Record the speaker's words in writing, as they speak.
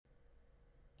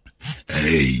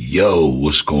Hey, yo,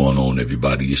 what's going on,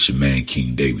 everybody? It's your man,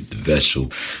 King David the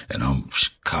Vessel, and I'm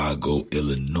Chicago,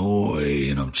 Illinois,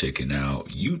 and I'm checking out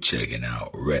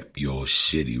Rep Your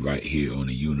City right here on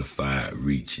the Unified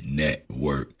Reach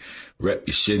Network. Rep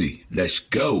Your City. Let's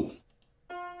go.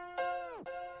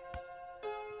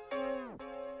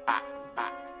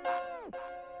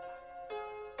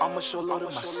 I'ma show love to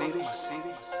my city.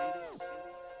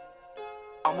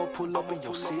 I'ma pull up in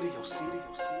your city.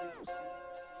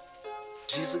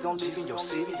 Jesus gon' live in your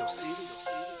city.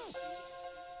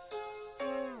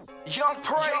 Young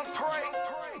Prey.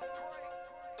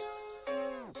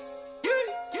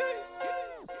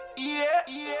 Yeah.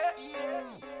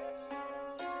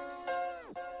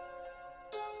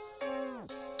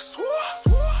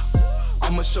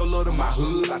 I'ma show love to my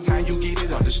hood. By the time you get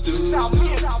it understood.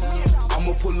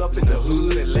 I'ma pull up in the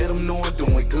hood and let them know I'm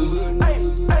doing good.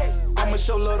 I'ma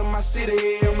show love to my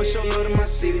city.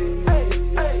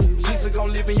 Jesus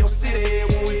gon' live in your city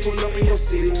when we pull up in your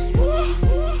city.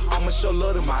 I'ma show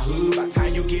love to my hood. By the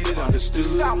time you get it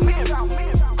understood.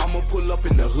 I'ma pull up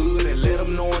in the hood and let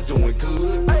them know I'm doing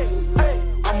good.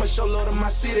 I'ma show love to my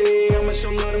city.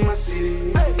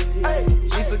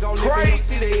 Jesus gon' live in your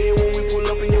city when we pull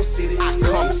up in your city.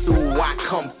 I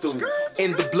come through.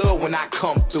 In the blood when I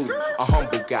come through. A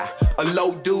humble guy, a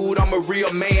low dude, I'm a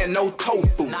real man, no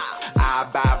tofu. I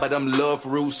abide by them love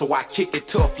rules, so I kick it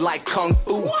tough like Kung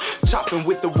Fu. Chopping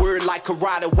with the word like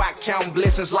karate, I count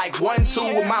blessings like 1, 2.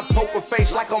 With my poker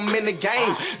face like I'm in the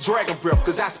game. Dragon breath,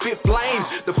 cause I spit flame.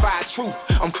 The fire truth,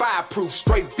 I'm fireproof.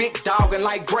 Straight big dog and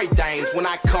like Great Danes. When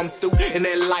I come through in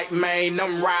that light main,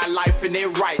 I'm ride life in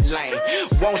that right lane.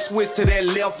 Won't switch to that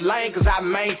left lane, cause I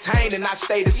maintain and I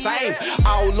stay the same.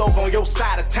 All over on your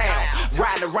side of town,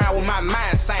 riding around with my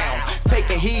mind sound.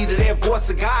 Taking heed to that voice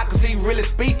of God, cause he really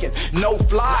speaking. No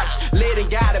flash, led and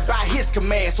guided by his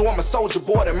command. So I'm a soldier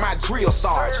boy and my drill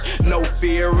sarge. No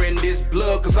fear in this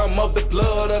blood, cause I'm of the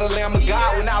blood of the Lamb of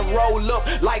God. When I roll up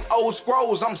like old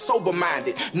scrolls, I'm sober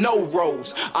minded, no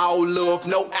rose. All love,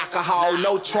 no alcohol,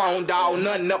 no Tron dog,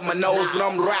 nothing up my nose. But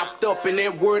I'm wrapped up in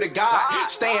that word of God.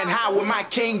 Staying high with my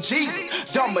King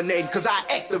Jesus. Dominating cause I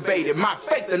activated my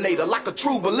faithinator like a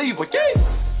true believer. Yeah.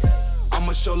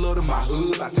 I'ma show love to my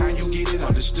hood. By the time you get it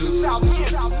understood.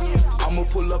 I'ma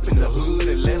pull up in the hood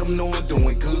and let them know I'm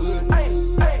doing good.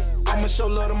 I'ma show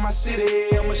love to my city.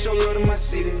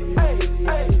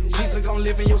 Jesus gon'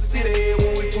 live in your city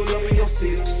when we pull up in your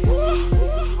city.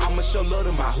 I'ma show love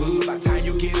to my hood. By the time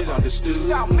you get it understood.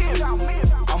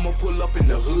 I'ma pull up in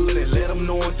the hood and let them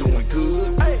know I'm doing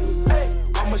good.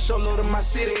 I'ma show love to my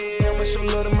city.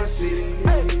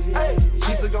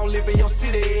 Jesus gon' live in your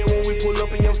city when we pull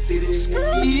up in your city.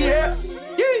 Yeah.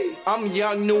 I'm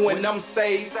young, new, and I'm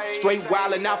saved. Straight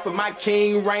wildin' out for my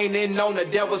king, reigning on the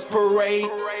devil's parade.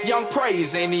 Young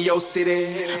praise in your city.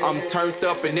 I'm turned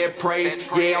up in that praise.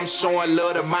 Yeah, I'm showing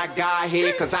love to my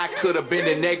Godhead, cause I could've been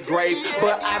in that grave.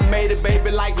 But I made it, baby,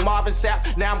 like Marvin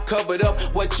Sapp. Now I'm covered up.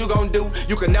 What you gon' do?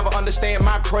 You can never understand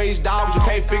my praise, dogs. You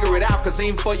can't figure it out, cause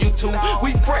even for you too.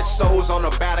 We fresh souls on the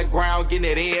battleground, getting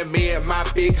it in, me and my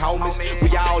big homies.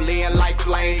 We all in like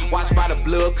flame. Watched by the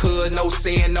blood, cuz no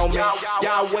sin on me.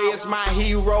 Yahweh is my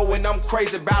hero, and I'm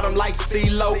crazy about him like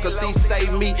CeeLo, cause he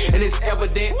saved me, and it's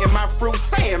evident in my fruit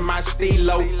saying my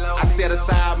stilo. I set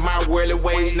aside my worldly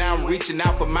ways, now I'm reaching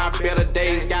out for my better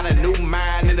days. Got a new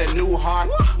mind and a new heart,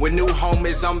 with new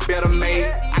homies I'm better made.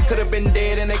 I could've been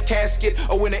dead in a casket,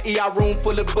 or in an ER room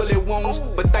full of bullet wounds,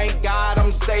 but thank God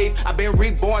I'm saved. I've been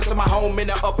reborn to my home in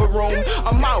the upper room.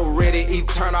 I'm already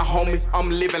eternal, homie. I'm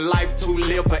living life to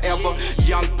live forever.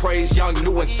 Young praise, young,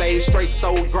 new, and saved. Straight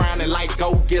soul grinding like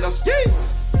go get us.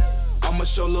 I'ma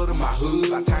show love to my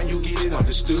hood. By the time you get it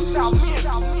understood.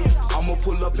 I'ma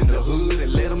pull up in the hood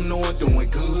and let them know I'm doing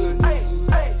good.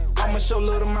 I'ma show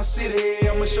love to my city.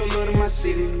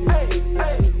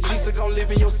 Jesus gon'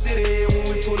 live in your city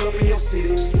when we pull up in your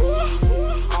city.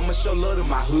 I'ma show love to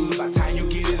my hood. By the time you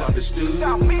get it understood.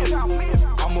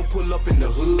 I'ma pull up in the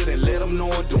hood and let them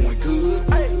know I'm doing good.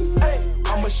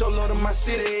 I'ma show love to my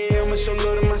city.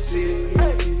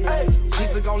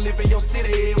 Jesus gon' live in your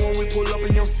city when we pull up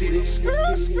in your city.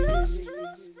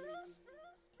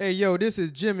 Hey, yo, this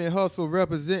is Jimmy Hustle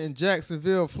representing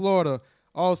Jacksonville, Florida,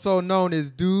 also known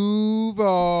as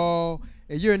Duval.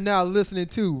 And you're now listening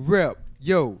to Rep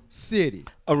Your City.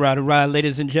 All right,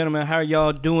 ladies and gentlemen, how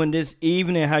y'all doing this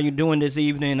evening? How you doing this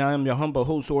evening? I am your humble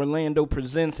host, Orlando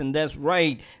Presents, and that's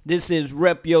right, this is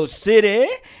Rep Your City.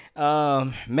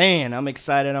 Man, I'm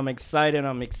excited.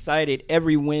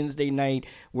 Every Wednesday night,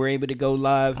 we're able to go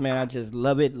live, man. I just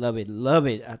love it.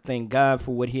 I thank God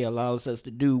for what he allows us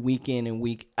to do week in and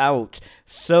week out.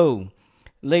 So,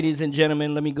 Ladies and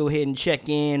gentlemen, let me go ahead and check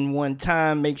in one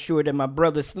time. Make sure that my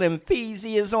brother Slim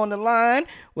Feezy is on the line.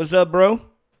 What's up, bro?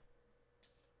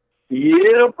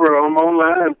 Yeah, bro. I'm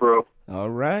online, bro. All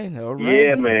right.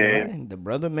 Yeah, man. Right. The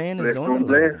brother man is Blessed on the on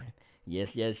blessed. line.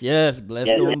 Yes.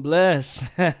 Blessed on blessed.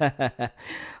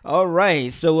 All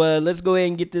right. So let's go ahead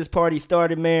and get this party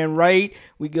started, man. Right.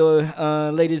 We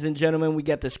go, ladies and gentlemen, we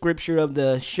got the scripture of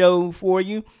the show for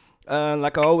you.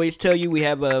 Like I always tell you, we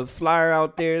have a flyer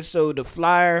out there. So the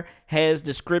flyer has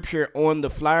the scripture on the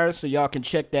flyer, so y'all can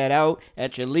check that out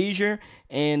at your leisure.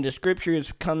 And the scripture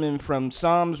is coming from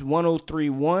Psalms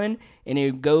 103:1, and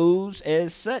it goes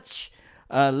as such.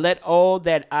 Let all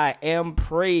that I am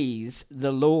praise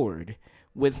the Lord.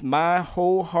 With my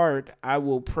whole heart, I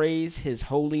will praise his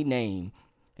holy name.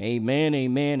 Amen,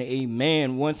 amen,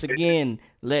 amen. Once again,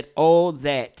 let all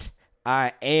that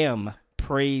I am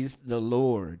praise the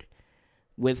Lord.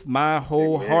 With my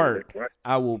whole heart,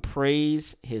 I will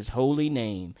praise his holy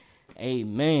name.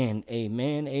 Amen,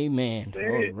 amen, amen.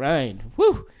 All right.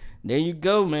 Whew. There you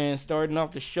go, man. Starting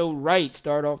off the show right.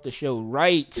 Start off the show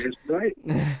right. That's right.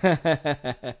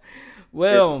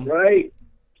 Well, That's right.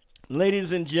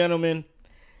 ladies and gentlemen,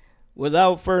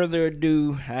 without further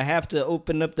ado, I have to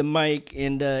open up the mic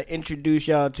and introduce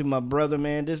y'all to my brother,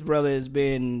 man. This brother has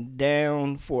been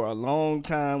down for a long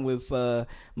time with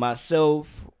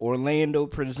myself, Orlando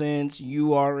Presents,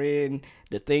 URN,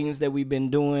 the things that we've been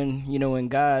doing, in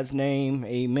God's name,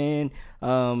 amen.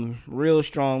 Real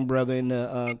strong brother in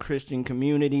the Christian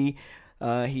community.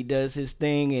 He does his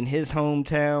thing in his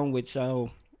hometown, which I'll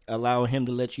allow him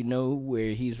to let you know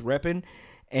where he's repping.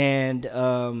 And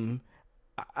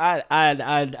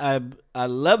I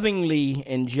lovingly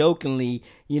and jokingly,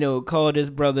 call this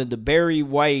brother the Barry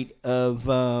White of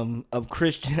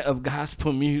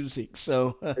gospel music.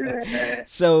 So,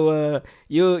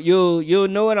 you'll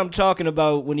know what I'm talking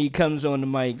about when he comes on the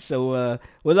mic. So,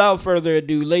 without further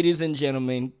ado, ladies and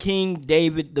gentlemen, King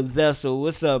David the Vessel.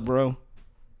 What's up, bro?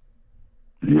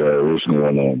 Yeah, what's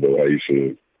going on, bro? How you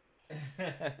feel?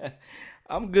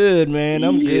 I'm good, man.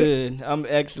 I'm good. I'm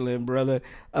excellent, brother.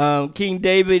 King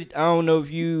David, I don't know if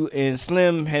you and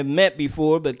Slim have met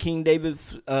before, but King David,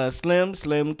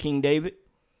 Slim, King David.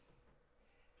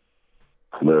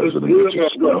 Blessed to meet you,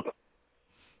 Slim.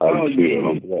 How you feel?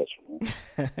 I'm blessed,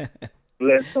 man.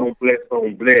 Blessed on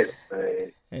blessed,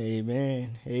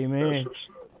 man. Amen.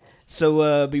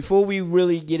 So before we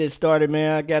really get it started,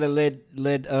 man, I gotta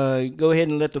go ahead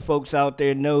and let the folks out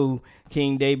there know,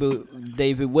 King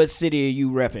David, what city are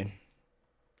you repping?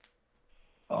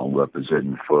 I'm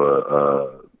representing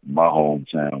for my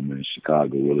hometown, man,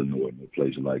 Chicago, Illinois, no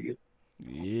place like it.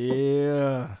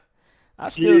 Yeah. I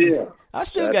still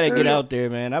gotta get out there,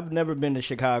 man. I've never been to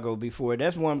Chicago before.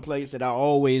 That's one place that I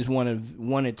always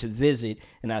wanted to visit,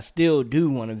 and I still do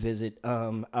want to visit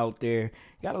out there.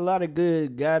 Got a lot of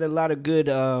good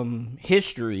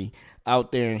history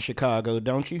out there in Chicago,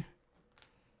 don't you?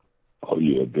 Oh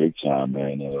yeah, big time,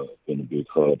 man. Been a big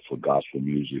hub for gospel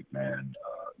music, man.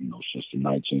 Since the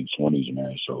 1920s,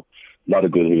 man. So a lot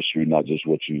of good history, not just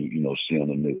what you see on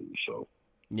the news. So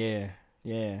yeah,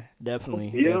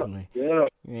 definitely. Yeah.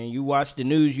 Man, you watch the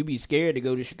news, you be scared to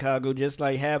go to Chicago, just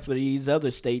like half of these other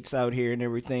states out here and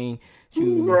everything.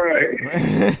 Right.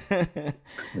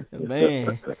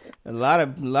 Man, a lot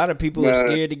of people are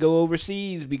scared to go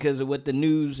overseas because of what the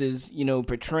news is,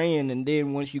 portraying. And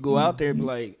then once you go out there, be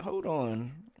like, hold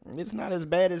on, it's not as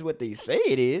bad as what they say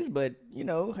it is, but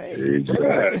hey.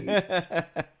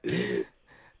 Exactly.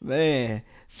 Man,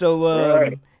 so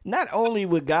Right. not only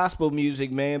with gospel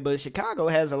music, man, but Chicago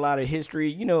has a lot of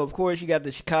history. Of course, you got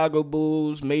the Chicago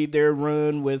Bulls made their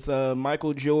run with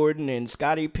Michael Jordan and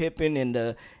Scottie Pippen and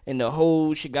the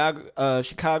whole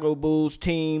Chicago Bulls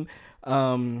team.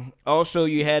 Also,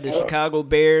 you had the Chicago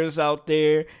Bears out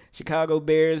there. Chicago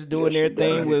Bears doing their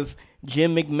thing with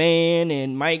Jim McMahon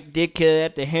and Mike Ditka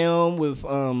at the helm with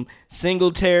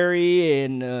Singletary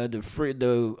and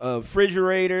the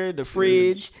refrigerator, the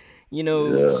fridge.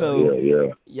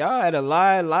 Y'all had a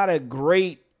lot of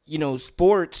great,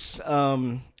 sports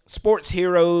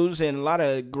heroes and a lot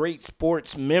of great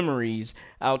sports memories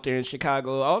out there in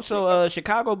Chicago. Also,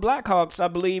 Chicago Blackhawks, I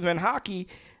believe, in hockey,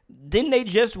 didn't they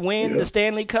just win the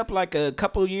Stanley Cup like a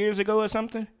couple of years ago or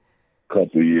something?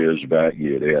 Couple of years back,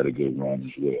 they had a good run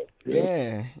as well.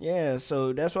 Yeah.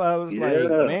 So that's why I was like,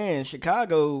 man,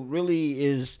 Chicago really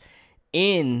is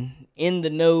in the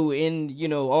know,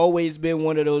 always been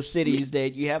one of those cities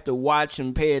that you have to watch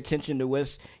and pay attention to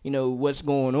what's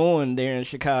going on there in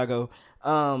Chicago.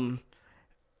 Man,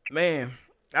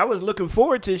 I was looking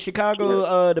forward to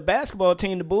Chicago, the basketball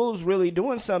team, the Bulls, really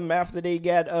doing something after they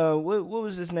got what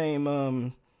was his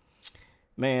name?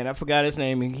 Man, I forgot his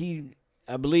name.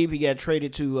 I believe he got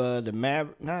traded to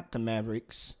not the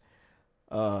Mavericks.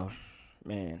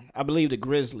 Man, I believe the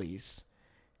Grizzlies.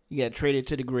 He got traded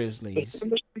to the Grizzlies.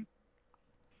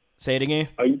 Say it again.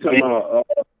 Are you talking about?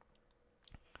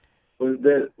 Was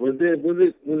it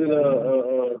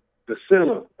the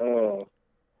center?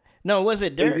 No, was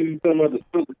it Derrick? You talking about the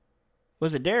center?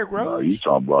 Was it Derrick No, Rose? you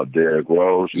talking about Derrick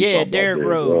Rose? Yeah, Derrick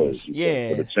Rose. You Yeah.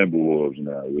 for the Timberwolves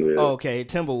now. Yeah. Okay,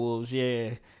 Timberwolves.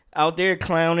 Yeah, out there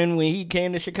clowning when he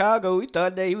came to Chicago. We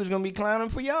thought that he was gonna be clowning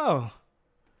for y'all.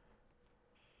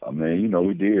 I mean,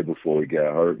 we did before he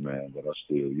got hurt, man. But I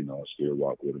still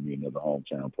rock with him. He's another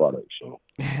hometown product. So.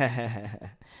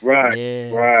 Right.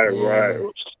 Yeah,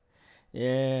 Right.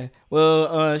 Yeah.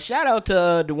 Well, shout out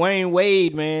to Dwayne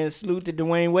Wade, man. Salute to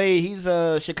Dwayne Wade. He's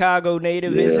a Chicago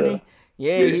native, isn't he?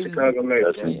 Yeah, he's Chicago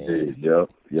Yes, native. indeed. Yep.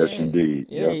 Yes, Yeah. indeed.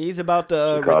 Yeah, Yep. he's about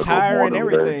to Chicago retire born and and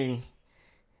raised. everything.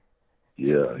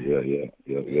 Yeah. He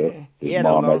His had a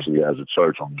mom long- actually has a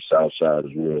church on the south side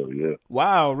as well. Yeah.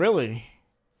 Wow, really?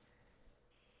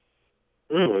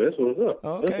 That's what's up.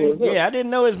 That's Okay. what's up. Yeah, I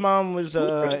didn't know his mom was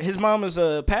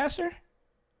a pastor.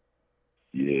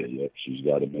 Yeah. Yep. She's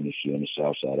got a ministry on the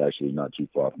south side, actually not too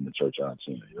far from the church I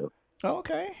attend. Yep.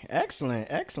 Okay, excellent.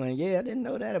 Yeah, I didn't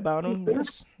know that about him.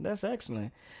 That's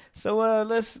excellent. So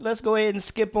let's go ahead and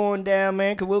skip on down,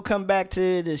 man, because we'll come back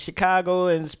to the Chicago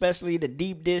and especially the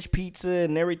deep dish pizza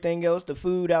and everything else, the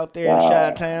food out there in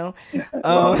Chi-Town.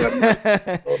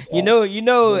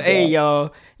 Hey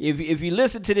y'all, if you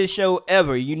listen to this show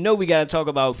ever, we gotta talk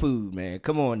about food, man.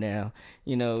 Come on now,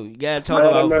 you gotta talk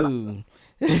about food.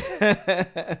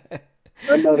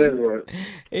 I know that's right.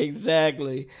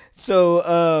 Exactly.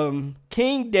 So,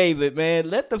 King David, man,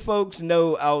 let the folks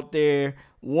know out there,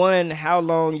 one, how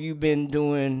long you've been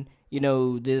doing,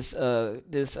 this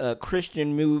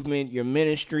Christian movement, your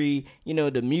ministry,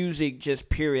 the music, just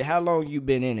period. How long you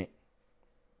been in it?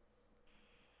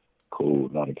 Cool,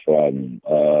 not a problem.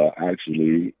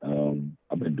 Actually,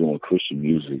 I've been doing Christian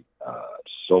music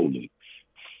solely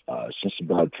since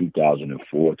about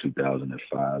 2004,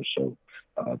 2005. So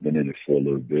I've been in it for a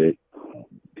little bit.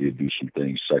 Did do some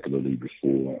things secularly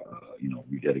before,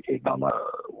 rededicate my life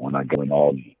when I go in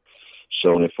all.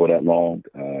 Showing it for that long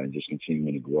and just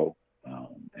continuing to grow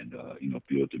and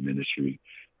build the ministry.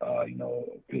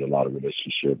 Build a lot of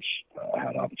relationships. I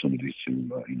had opportunities to,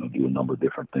 do a number of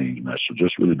different things, man. So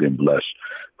just really been blessed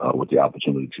with the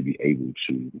opportunity to be able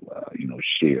to,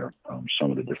 share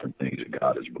some of the different things that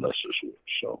God has blessed us with.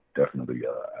 So definitely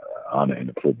honor and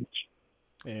a privilege.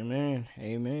 Amen.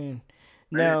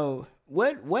 Now,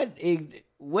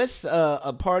 what's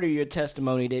a part of your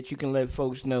testimony that you can let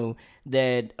folks know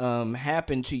that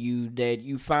happened to you that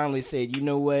you finally said, you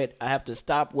know what, I have to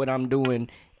stop what I'm doing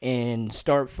and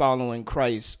start following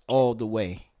Christ all the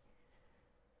way?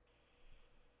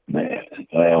 Man,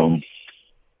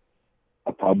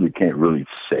 I probably can't really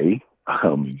say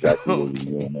exactly what was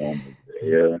going on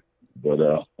there, but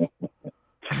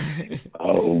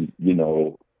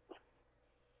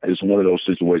it's one of those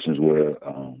situations where,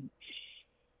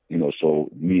 so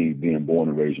me being born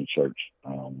and raised in church,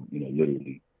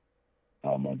 literally,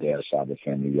 my dad's side of the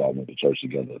family, we all went to church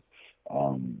together.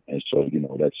 And so,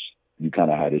 that's, you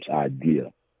kind of had this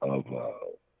idea of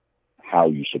how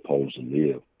you're supposed to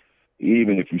live.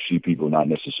 Even if you see people not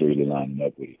necessarily lining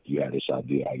up with it, you had this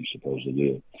idea how you're supposed to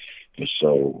live. And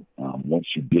so once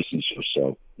you distance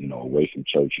yourself, away from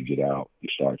church, you get out, you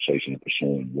start chasing and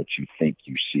pursuing what you think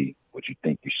you see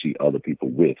other people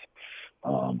with,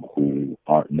 who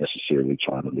aren't necessarily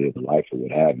trying to live the life or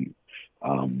what have you.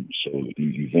 So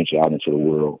you venture out into the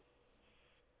world,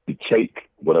 you take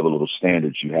whatever little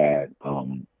standards you had,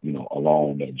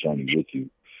 along that journey with you.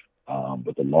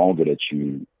 But the longer that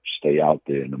you stay out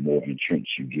there and the more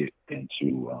entrenched you get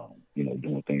into,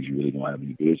 doing things you really don't have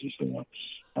any business doing,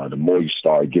 the more you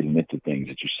start getting into things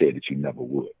that you said that you never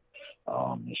would.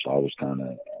 And so I was kind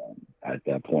of at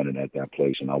that point and at that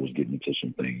place, and I was getting into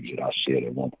some things that I said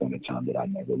at one point in time that I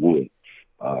never would.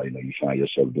 You find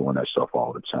yourself doing that stuff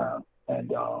all the time.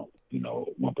 And,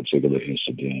 one particular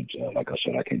incident, like I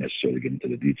said, I can't necessarily get into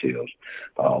the details,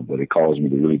 but it caused me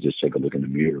to really just take a look in the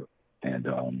mirror. And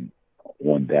on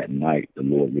that night, the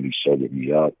Lord really sobered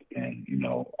me up, and,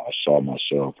 I saw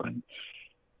myself, and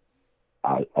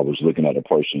I was looking at a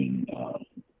person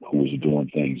who was doing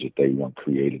things that they weren't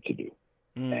created to do.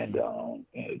 And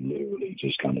literally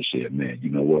just kind of said, man, you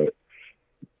know what?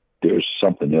 There's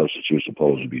something else that you're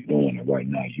supposed to be doing, and right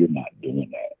now you're not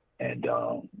doing that. And,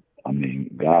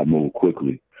 God moved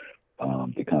quickly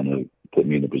to kind of put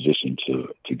me in a position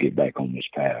to get back on this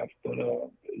path. But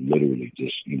literally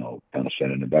just, kind of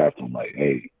sat in the bathroom like,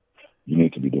 hey, you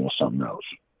need to be doing something else.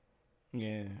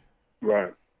 Yeah.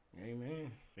 Right.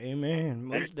 Amen. Amen.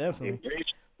 Most definitely.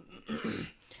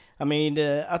 I mean,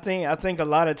 I think a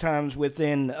lot of times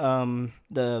within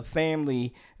the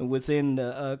family and within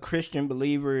the Christian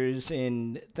believers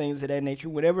and things of that nature,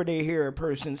 whenever they hear a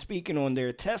person speaking on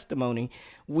their testimony,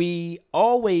 we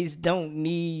always don't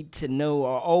need to know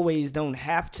or always don't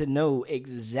have to know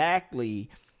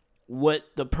exactly what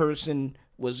the person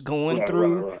was going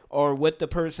through or what the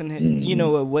person,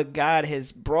 or what God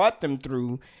has brought them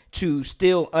through to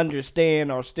still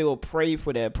understand or still pray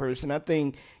for that person. I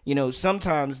think,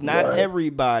 sometimes not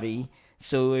everybody,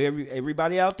 so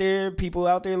everybody out there, people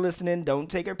out there listening, don't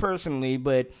take it personally,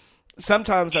 but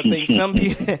sometimes I think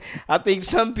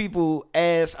some people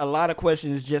ask a lot of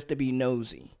questions just to be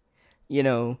nosy,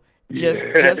 just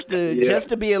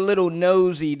to be a little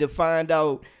nosy to find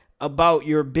out about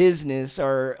your business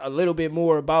or a little bit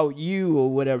more about you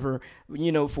or whatever,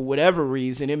 for whatever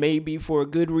reason. It may be for a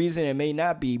good reason, it may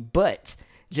not be, but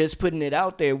just putting it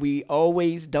out there, we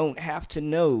always don't have to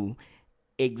know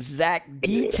exact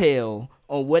detail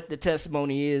on what the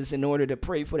testimony is in order to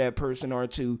pray for that person or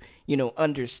to,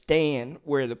 understand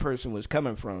where the person was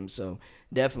coming from. So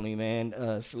definitely, man,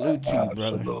 salute to you,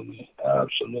 brother.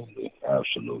 Absolutely.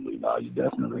 No, you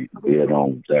definitely hit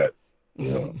on with that.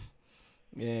 Yeah.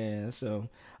 Yeah, so,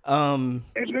 yo,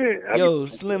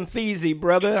 Slim Feezy,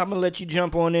 brother, I'm gonna let you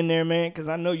jump on in there, man, because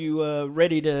I know you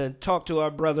ready to talk to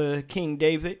our brother King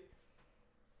David.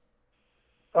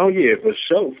 Oh yeah, for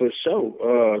sure.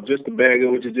 Just to bag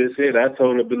up what you just said, I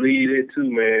totally believe it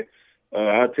too, man.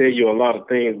 I tell you a lot of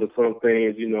things, but some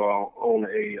things, on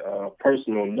a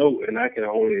personal note, and I can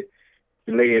only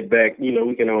lay it back.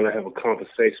 We can only have a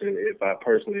conversation if I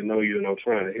personally know you and I'm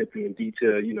trying to help you in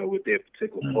detail, with that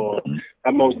particular part.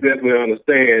 I most definitely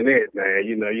understand that, man.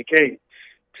 You can't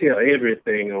tell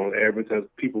everything on air because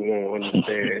people won't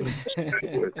understand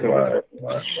where it's coming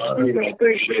from.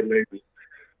 Things that maybe.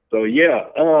 So yeah,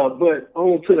 but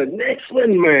on to the next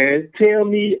one, man. Tell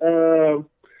me,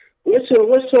 what's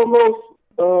your most,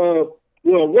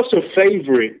 what's your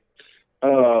favorite?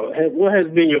 What has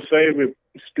been your favorite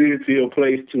spirit-filled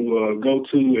place to go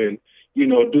to and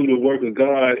do the work of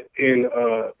God in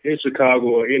Chicago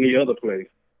or any other place?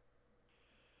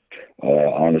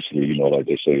 Honestly, like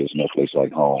they say, there's no place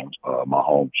like home. My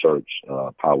home church,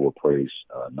 Power of Praise,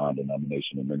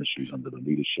 non-denominational ministries under the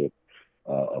leadership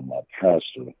of my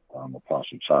pastor,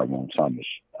 Apostle Tyrone Thomas,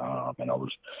 and I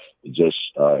was just,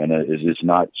 and it's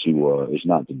not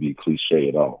to be cliche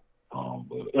at all,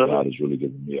 but God has really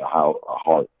given me a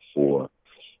heart for,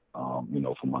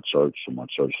 for my church, for my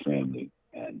church family,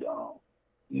 and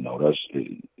that's,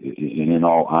 and in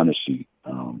all honesty,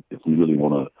 if we really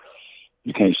want to,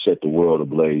 you can't set the world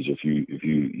ablaze if you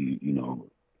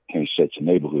can't set your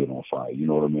neighborhood on fire. You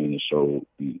know what I mean? And so,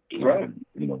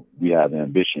 we have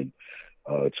ambition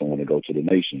to want to go to the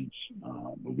nations,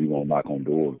 but we won't knock on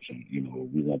doors, and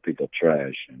we won't pick up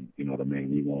trash, and you know what I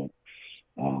mean. We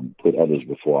won't put others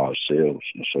before ourselves.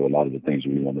 And so, a lot of the things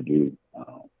that we want to do,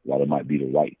 while it might be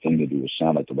the right thing to do, it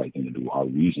sound like the right thing to do, our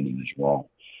reasoning is wrong,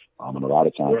 and a lot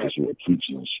of times this is what keeps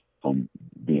us from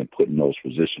being put in those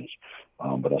positions.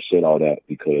 But I said all that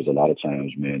because a lot of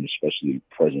times, man, especially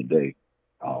present day,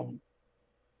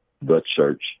 the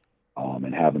church.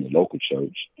 And having a local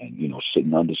church and,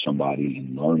 sitting under somebody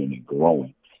and learning and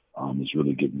growing is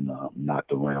really getting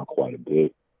knocked around quite a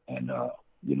bit. And,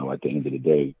 at the end of the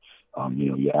day,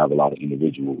 you have a lot of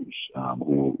individuals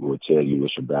who will tell you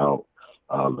it's about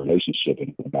relationship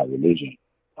and about religion.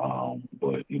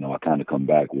 But, I kind of come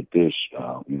back with this,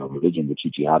 religion will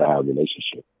teach you how to have a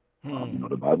relationship.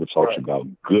 The Bible talks about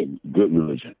good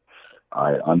religion.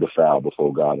 Undefiled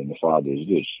before God and the Father is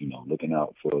this, looking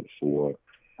out for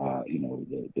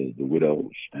the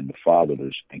widows and the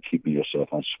fatherless and keeping yourself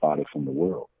unspotted from the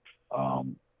world.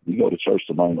 We go to church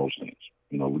to learn those things.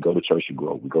 We go to church to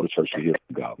grow. We go to church to hear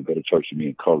from God. We go to church to be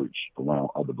encouraged around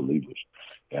other believers.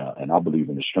 And I believe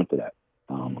in the strength of that.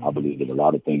 I believe that a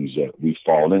lot of things that we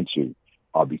fall into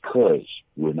are because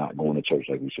we're not going to church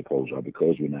like we're supposed to, or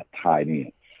because we're not tied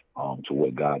in to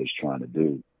what God is trying to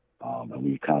do. And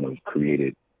we've kind of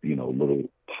created, little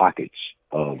pockets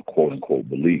of quote unquote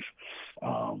belief.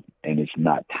 And it's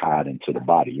not tied into the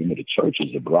body. The church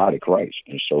is the bride of Christ.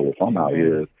 And so if I'm out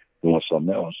here doing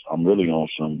something else, I'm really on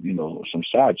some, some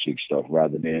side chick stuff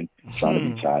rather than trying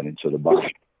to be tied into the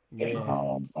body.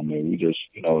 We just,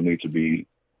 need to be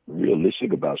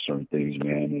realistic about certain things,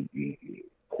 man, and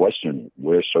question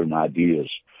where certain ideas,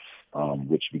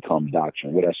 which become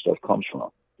doctrine, where that stuff comes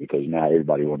from. Because now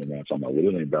everybody running around talking about, well,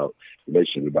 it ain't about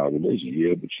relationship, about religion.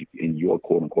 Yeah, but in your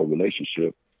quote unquote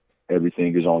relationship,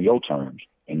 everything is on your terms.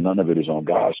 and none of it is on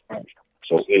God's terms.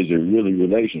 So is it really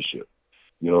relationship?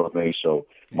 You know what I mean? So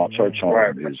my church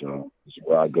home is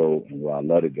where I go and where I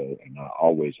let it go, and I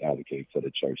always advocate for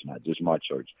the church, not just my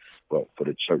church, but for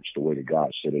the church the way that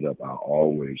God set it up. I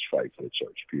always fight for the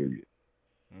church. Period.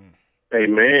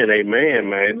 Amen,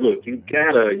 man. Look, you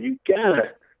gotta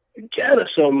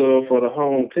show love for the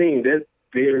home team. That's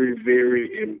very,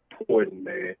 very important,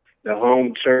 man. The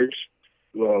home church,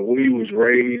 we was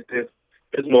raised.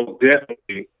 It's most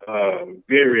definitely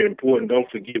very important. Don't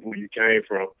forget where you came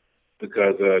from,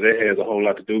 because that has a whole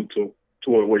lot to do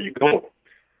toward where you're going.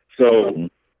 So,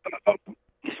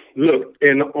 look,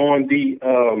 and on the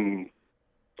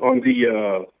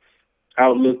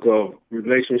outlook of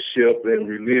relationship and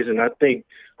religion, I think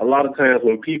a lot of times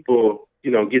when people,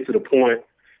 get to the point,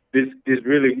 it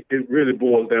really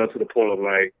boils down to the point of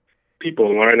like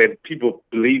people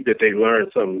believe that they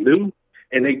learned something new,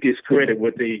 and they discredit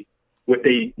what they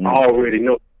already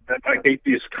know. Like they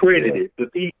discredit it,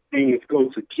 but these things go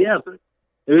together.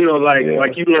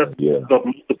 Like you learn the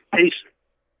multiplication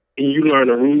and you learn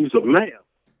the rules of math.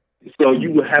 So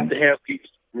you would have to have these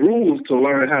rules to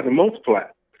learn how to multiply.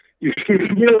 You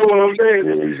know what I'm saying?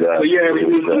 Exactly. So they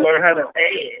need to learn how to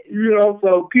add.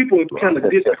 So people kind of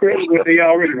discredit what they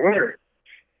already learned.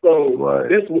 So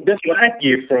that's what I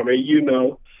get from it,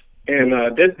 and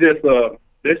that's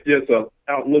just a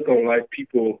outlook on like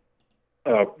people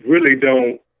really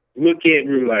don't look at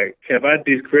me like, have I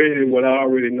discredited what I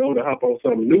already know to hop on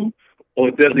something new, or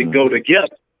does it go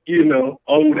together?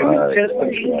 Old and New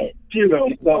Testament.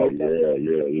 So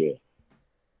yeah.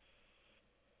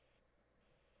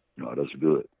 No, that's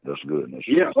good. That's good.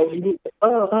 Yeah.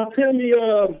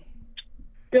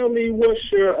 Tell me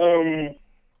what's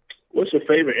your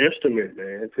favorite instrument,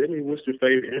 man? Tell me what's your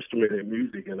favorite instrument in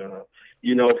music, and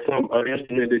some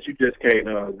instrument that you just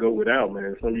can't go without,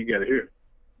 man. Something you got to hear.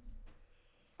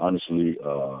 Honestly,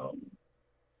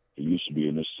 it used to be,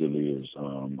 and it still is.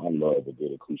 I love a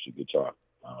good acoustic guitar.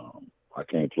 I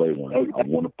can't play one. I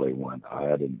want to play one. I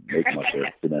had to make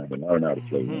myself sit down and learn how to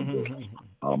play one.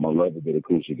 But, I love a good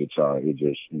acoustic guitar. It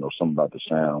just, something about the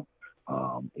sound.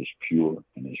 It's pure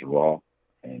and it's raw,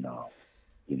 and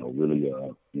really,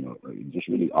 just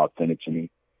really authentic to me.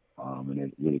 And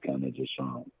it really kind of just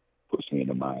puts me in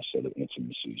the mindset of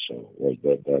intimacy. So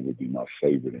that would be my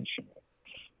favorite instrument.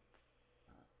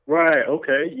 Right.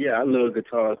 Okay. Yeah, I love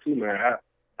guitar too, man.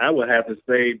 I would have to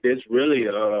say this really,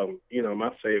 my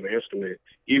favorite instrument.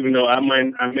 Even though I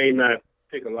may not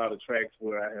pick a lot of tracks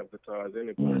where I have guitars in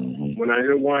it, but when I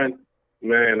hear one,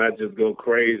 man, I just go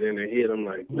crazy and hit. I'm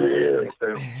like, man,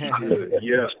 that sounds good.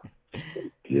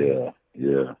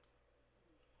 Yeah.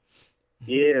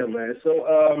 Yeah, man.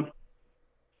 So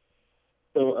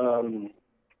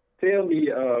tell me,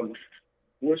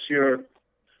 what's your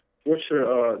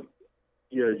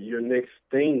next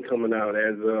thing coming out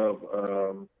as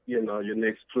of your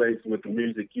next place with the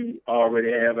music you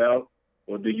already have out,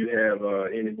 or do you have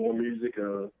any more music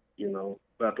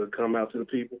about to come out to the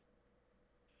people?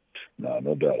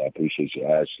 No doubt. I appreciate you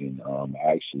asking.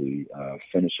 Actually,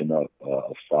 finishing up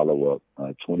a follow-up.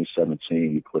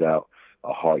 2017, we put out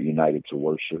A Heart United to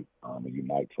Worship, a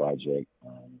Unite project,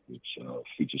 which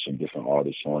features some different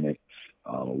artists on it.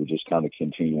 We're just kind of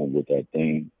continuing with that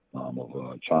theme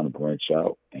of trying to branch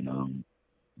out and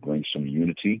bring some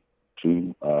unity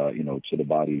to the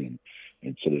body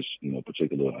and to this,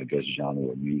 particular, I guess,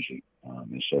 genre of music.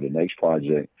 And so the next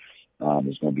project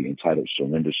is going to be entitled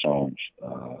Surrender Songs.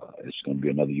 It's going to be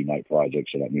another Unite project,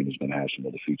 so that means it's going to have some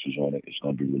other features on it. It's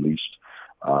going to be released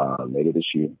later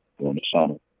this year during the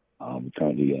summer. We're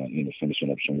currently,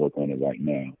 finishing up some work on it right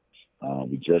now.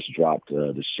 We just dropped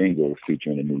the single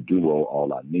featuring a new duo,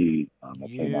 All I Need. That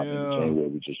came out in January.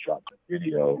 We just dropped the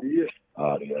video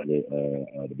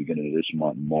the beginning of this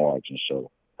month, March. And so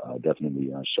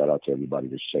definitely shout out to everybody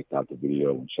that checked out the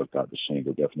video and checked out the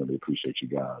single. Definitely appreciate you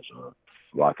guys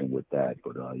rocking with that.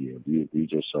 But we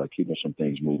just keeping some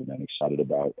things moving and excited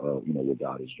about what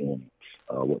God is doing,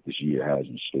 what this year has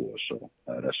in store. So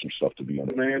that's some stuff to be on.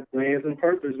 Man, plans and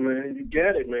purpose, man. You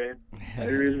got it, man.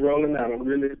 Here is rolling out. I'm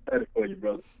really excited for you,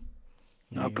 brother.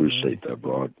 I appreciate that,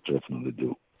 bro. I definitely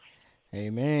do. Hey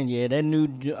man, yeah, that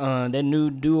new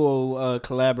duo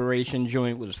collaboration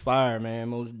joint was fire, man.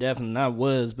 Most definitely, not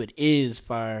was, but is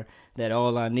fire. That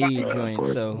All I Need joint.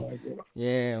 So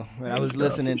yeah, when I was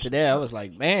listening to that, I was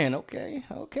like, man, okay,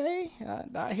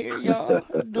 I hear y'all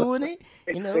doing it.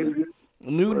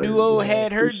 New duo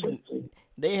had her.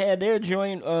 They had their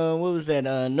joint. What was that?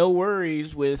 No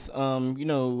Worries with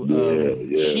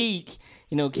Chic.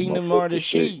 Kingdom Artist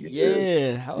Chic.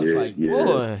 Yeah. I was like,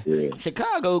 boy,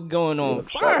 Chicago going on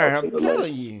fire. I'm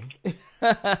telling you.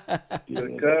 Yeah,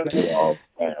 Because they're all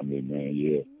family, man.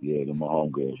 Yeah, they're my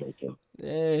homegirls right there.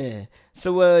 Yeah.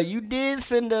 So you did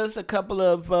send us a couple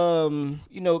of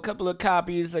a couple of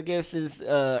copies. I guess is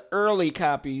early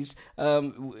copies.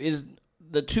 Is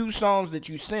the two songs that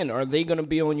you sent, are they gonna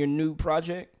be on your new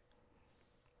project?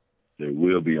 They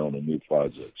will be on a new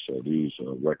project. So these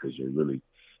records are really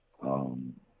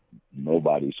um,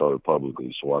 nobody saw it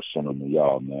publicly. So I sent them to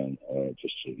y'all, man,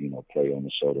 just to play on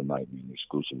the show tonight, man,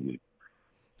 exclusively.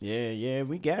 Yeah, yeah,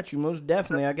 we got you most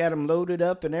definitely. I got them loaded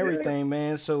up and everything,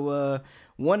 man. So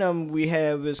one of them we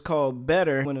have is called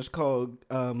Better. One is called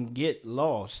Get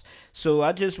Lost. So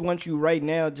I just want you right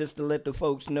now just to let the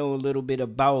folks know a little bit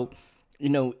about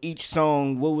each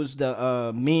song. What was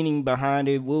the meaning behind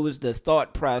it? What was the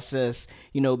thought process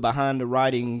behind the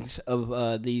writings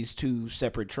of these two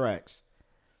separate tracks?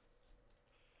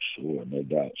 Sure, no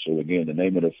doubt. So again, the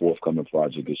name of the forthcoming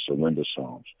project is Surrender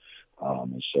Songs.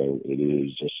 And so it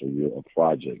is just a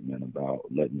project, man, about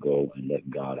letting go and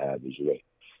letting God have his way.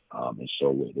 And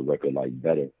so with the record like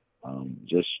Better,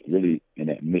 just really in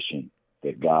that mission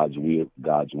that God's way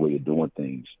of doing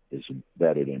things is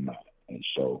better than mine. And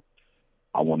so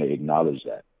I want to acknowledge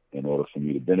that. In order for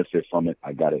me to benefit from it,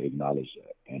 I got to acknowledge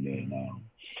that. And then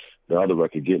the other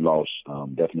record, Get Lost,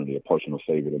 definitely a personal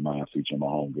favorite of mine, featuring my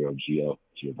homegirl,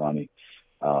 Giovanni.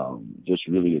 Just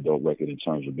really a dope record in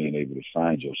terms of being able to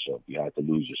find yourself. You have to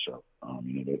lose yourself.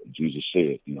 Jesus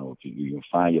said, if you can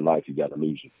find your life, you got to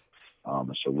lose it.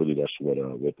 And so really that's what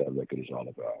that record is all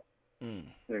about.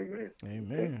 Amen.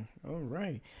 Amen. All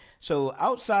right. So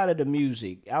outside of the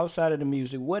music,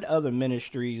 what other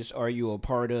ministries are you a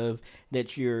part of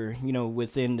that you're,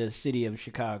 within the city of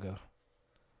Chicago?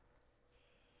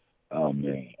 Oh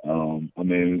man,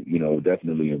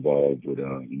 definitely involved with a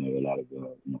lot of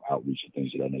outreach and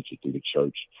things of that nature through the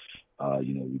church.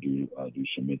 We do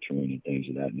some mentoring and things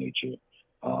of that nature.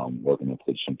 Working to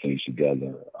put some things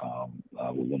together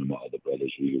with one of my other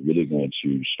brothers. We're really going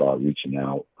to start reaching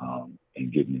out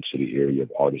and getting into the area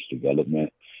of artist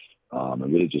development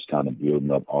and really just kind of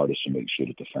building up artists and make sure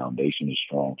that the foundation is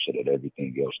strong so that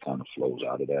everything else kind of flows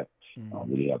out of that.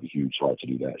 Really have a huge heart to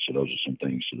do that. So those are some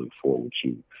things to look forward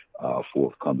to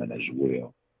forthcoming as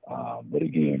well. But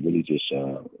again, really just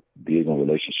big on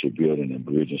relationship building and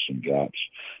bridging some gaps,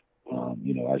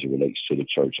 as it relates to the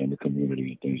church and the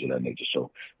community and things of that nature.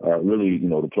 So really,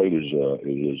 the plate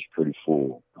is pretty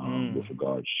full with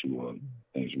regards to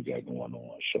things we got going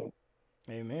on. So.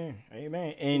 Amen.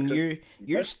 Amen. And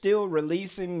you're still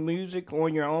releasing music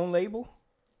on your own label?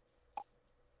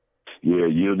 Yeah,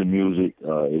 Yield the Music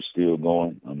is still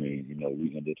going. I mean,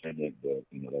 we independent, but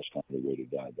that's kind of the way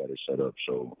that God got it set up.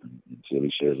 So until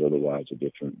he says otherwise or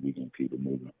different, we're gonna keep it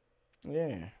moving.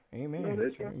 Yeah. Amen. No,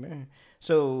 that's right. Amen.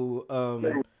 So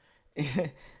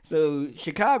so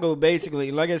Chicago,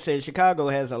 basically, like I said, Chicago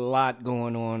has a lot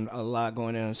going on,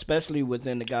 especially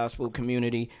within the gospel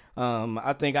community.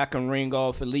 I think I can ring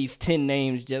off at least 10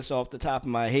 names just off the top of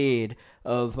my head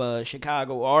of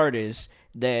Chicago artists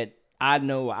that I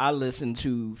know I listen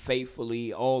to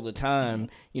faithfully all the time,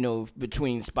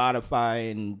 between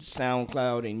Spotify and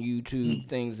SoundCloud and YouTube,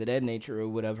 things of that nature or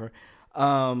whatever.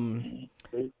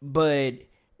 But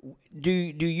do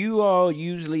you all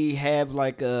usually have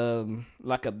like a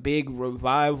big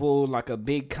revival, like a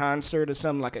big concert or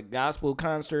something, like a gospel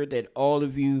concert that all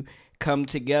of you come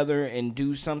together and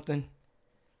do something?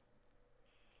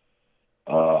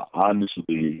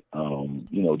 Honestly,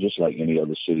 just like any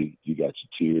other city, you got your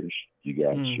tiers, you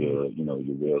got your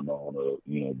well-known,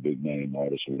 big name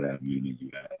artists or whatever, and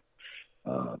you have,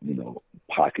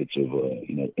 pockets of,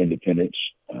 independence.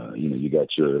 You got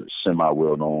your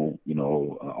semi-well-known,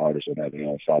 artists that have their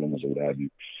own followers or what have you.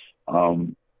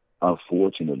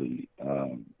 Unfortunately,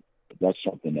 that's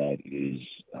something that is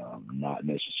not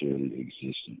necessarily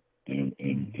existent.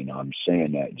 And I'm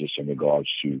saying that just in regards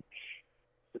to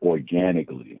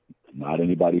organically, not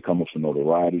anybody coming for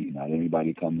notoriety, not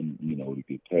anybody coming, to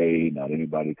get paid, not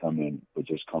anybody coming, but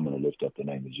just coming to lift up the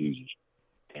name of Jesus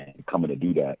and coming to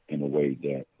do that in a way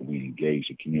that we engage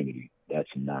the community. That's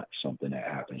not something that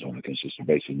happens on a consistent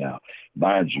basis. Now,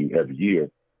 mind you, every year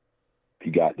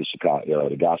you got the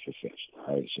Gospel Fest,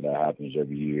 right? So that happens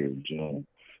every year in June.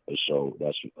 And so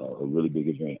that's a really big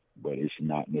event, but it's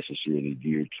not necessarily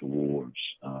geared towards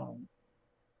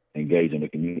engaging the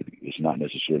community. It's not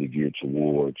necessarily geared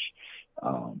towards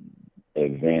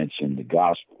advancing the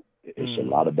gospel. It's a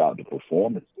lot about the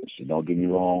performance. So don't get me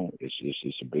wrong. It's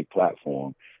a big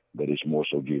platform, but it's more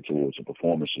so geared towards the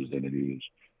performances than it is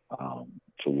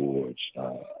towards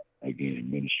again,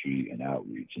 ministry and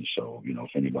outreach. And so, you know,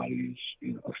 if anybody's,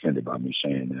 you know, offended by me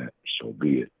saying that, so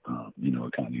be it. You know,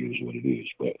 it kind of is what it is.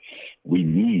 But we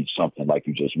need something like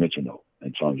you just mentioned, though,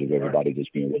 in terms of everybody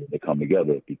just being willing to come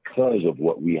together because of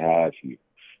what we have here.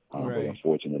 But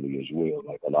unfortunately as well,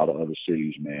 like a lot of other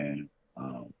cities, man,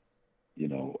 you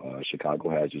know, Chicago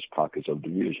has its pockets of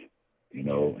division, you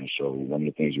know, and so one of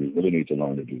the things we really need to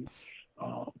learn to do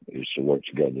is to work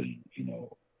together and, you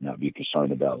know, not be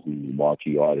concerned about who the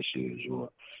marquee artist is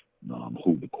or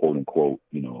who the quote unquote,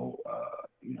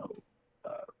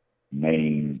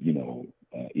 main,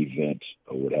 event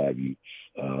or what have you,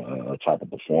 type of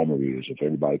performer is. If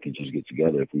everybody can just get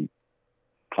together, if we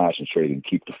concentrate and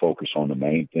keep the focus on the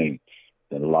main thing,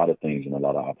 then a lot of things and a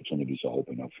lot of opportunities will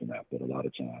open up from that. But a lot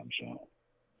of times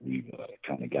we've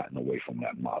kind of gotten away from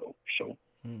that model. So.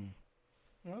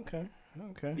 Okay.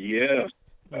 Yeah.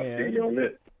 I feel you on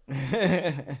that.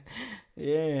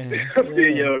 Yeah. I feel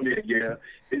you on that, yeah.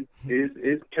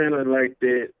 It's kind of like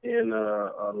that in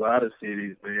a lot of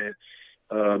cities, man.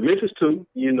 Memphis too,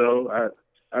 you know.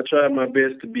 I tried my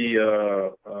best to be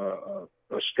a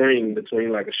string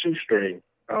between, like a shoestring,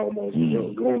 almost, you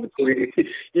know, going between,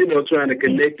 you know, trying to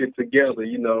connect it together,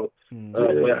 you know.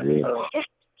 But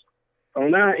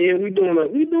on our end, we're doing a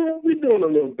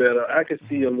little better. I can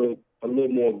see a little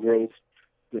more growth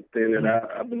within it.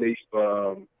 I believe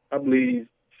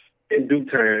in due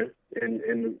time, and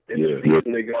the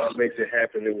season that God makes it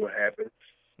happen, it will happen.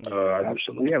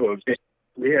 Absolutely.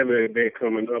 We have an event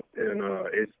coming up, and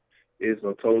it's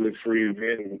a totally free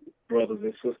event. Brothers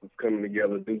and sisters coming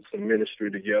together, do some ministry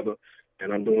together,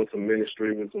 and I'm doing some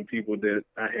ministry with some people that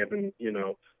I haven't, you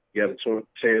know, got a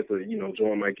chance to, you know,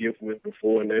 join my gift with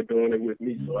before, and they're doing it with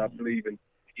me. So I believe in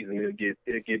season it'll get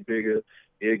bigger,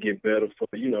 it'll get better for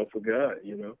God,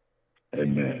 you know.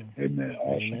 Amen.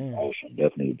 Awesome.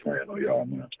 Definitely praying on y'all,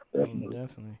 man. Definitely.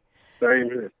 Same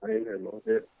here, man.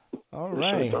 Yeah. All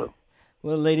right.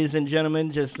 Well, ladies and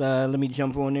gentlemen, just let me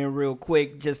jump on in real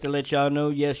quick just to let y'all know,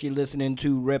 yes, you're listening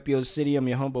to Rep Your City. I'm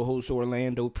your humble host,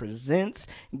 Orlando Presents.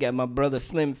 Got my brother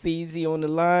Slim Feezy on the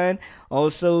line.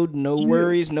 Also, no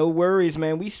worries,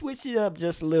 man. We switched it up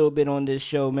just a little bit on this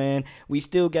show, man. We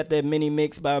still got that mini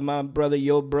mix by my brother,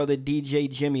 your brother, DJ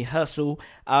Jimmy Hustle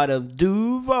out of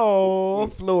Duval,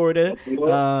 Florida,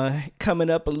 coming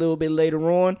up a little bit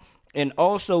later on. And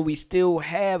also, we still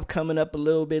have coming up a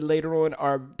little bit later on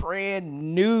our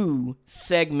brand new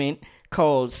segment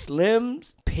called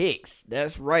Slim's Picks.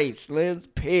 That's right, Slim's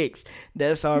Picks.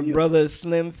 That's our brother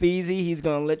Slim Feezy. He's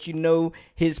going to let you know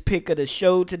his pick of the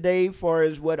show today as far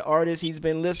as what artists he's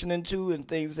been listening to and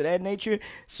things of that nature.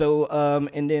 So,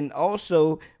 and then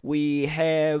also we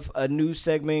have a new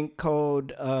segment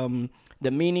called the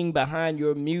meaning behind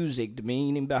your music,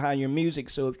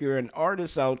 So if you're an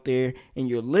artist out there and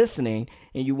you're listening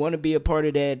and you want to be a part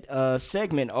of that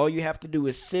segment, all you have to do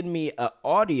is send me an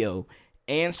audio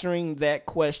answering that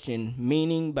question,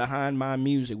 meaning behind my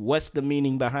music. What's the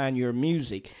meaning behind your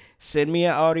music? Send me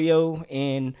an audio,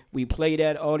 and we play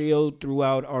that audio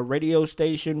throughout our radio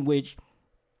station, which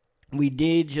we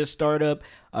did just start up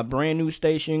a brand new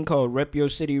station called Rep Your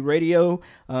City Radio.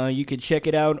 You can check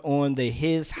it out on the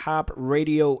His Hop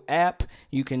Radio app.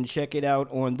 You can check it out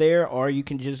on there, or you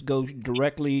can just go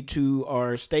directly to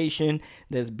our station.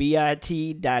 That's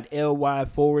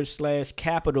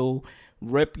bit.ly/capital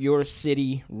Rep Your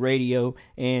City Radio,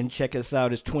 and check us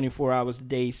out. It's 24 hours a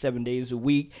day, 7 days a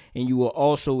week, and you will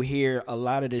also hear a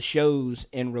lot of the shows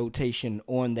in rotation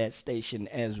on that station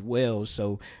as well.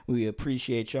 So we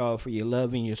appreciate y'all for your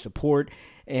love and your support,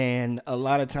 and a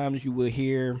lot of times you will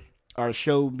hear our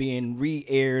show being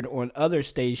re-aired on other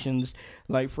stations.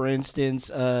 Like, for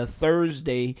instance,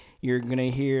 Thursday, you're going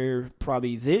to hear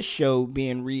probably this show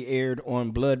being re-aired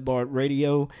on Bloodbart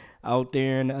Radio out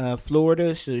there in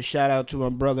Florida. So shout out to my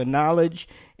brother Knowledge.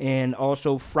 And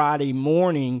also Friday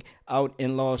morning out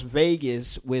in Las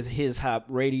Vegas with His Hop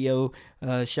Radio.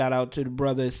 Shout out to the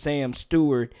brother Sam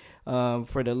Stewart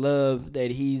for the love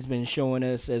that he's been showing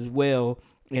us as well.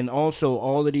 And also,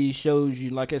 all of these shows,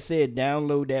 you, like I said,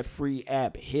 download that free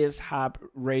app. His Hop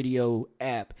Radio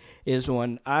app is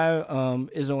on the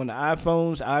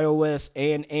iPhones, iOS,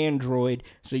 and Android.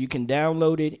 So you can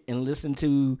download it and listen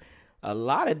to a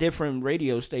lot of different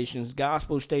radio stations,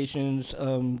 gospel stations,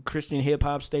 Christian hip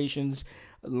hop stations,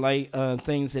 like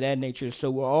things of that nature.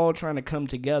 So we're all trying to come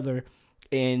together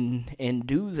and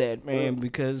do that, man,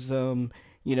 because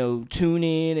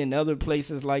TuneIn and other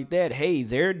places like that, hey,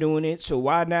 they're doing it, so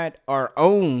why not our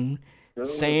own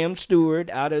Sam Stewart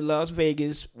out of Las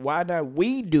Vegas? Why not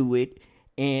we do it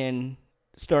and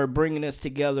start bringing us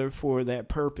together for that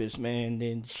purpose, man,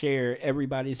 and share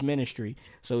everybody's ministry.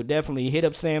 So definitely hit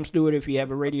up Sam Stewart if you have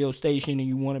a radio station and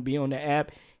you want to be on the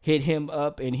app. Hit him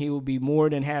up, and he will be more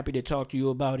than happy to talk to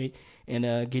you about it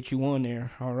and get you on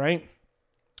there. All right.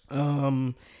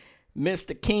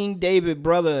 Mr. King David,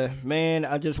 brother, man,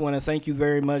 I just want to thank you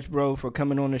very much, bro, for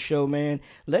coming on the show, man.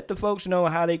 Let the folks know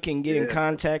how they can get in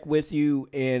contact with you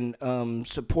and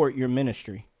support your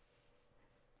ministry.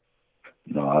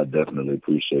 No, I definitely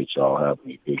appreciate y'all having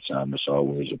me big time. It's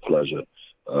always a pleasure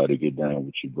to get down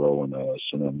with you, bro, and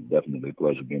definitely a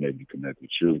pleasure being able to connect with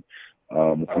you.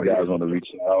 If you guys want to reach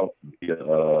out via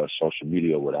social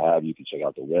media or what have you can check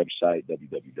out the website,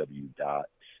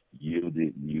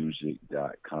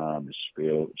 www.yieldedmusic.com. It's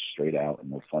spelled straight out,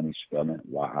 no funny spelling,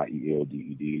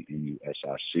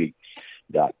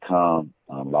 YIELDEDMUSIC.com.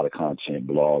 A lot of content,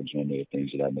 blogs on there,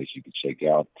 things of that nature you can check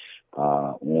out.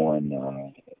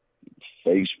 On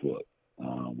Facebook,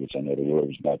 which I know the world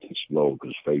was about to explode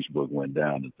because Facebook went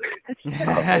down today.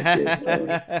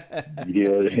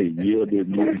 Yielded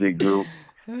Music Group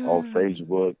on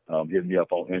Facebook. Hit me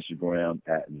up on Instagram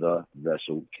at The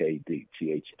Vessel KD,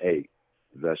 THA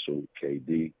Vessel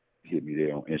KD. Hit me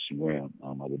there on Instagram.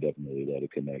 I would definitely let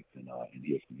it connect and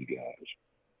hear from you guys.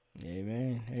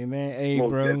 Amen. Hey,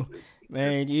 bro,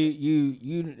 man,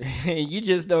 you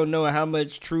just don't know how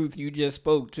much truth you just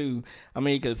spoke to. I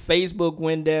mean, because Facebook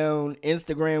went down,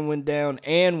 Instagram went down,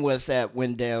 and WhatsApp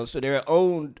went down, so they're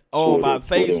owned all by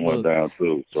Facebook. Went down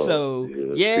too. So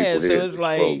it's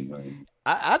like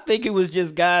I think it was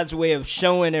just God's way of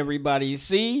showing everybody.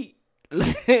 See.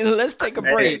 Let's take a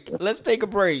break.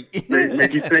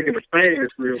 Make you taking a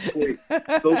fast real quick.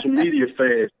 Social media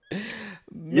fast.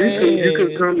 You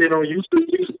could comment on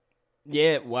YouTube.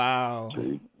 Yeah, wow.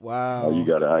 Oh, you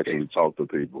gotta actually talk to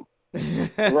people.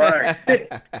 Right.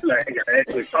 Like I gotta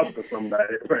actually talk to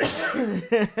somebody. Right.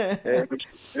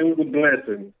 It was a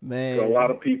blessing. Man. For a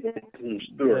lot of people.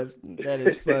 That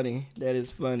is funny. That is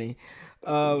funny.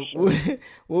 What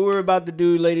we're about to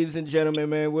do, ladies and gentlemen,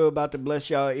 man, we're about to bless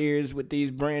y'all ears with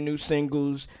these brand new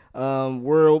singles,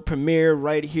 world premiere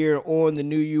right here on the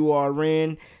new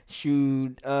URN.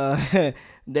 Shoot,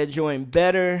 that joint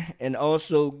better and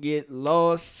also get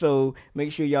lost. So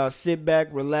make sure y'all sit back,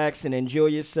 relax, and enjoy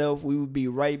yourself. We will be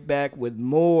right back with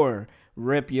more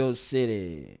Rep Your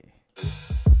City.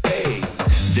 Hey,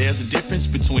 there's a difference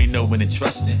between knowing and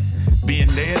trusting. Being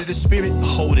led of the spirit,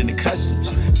 holding the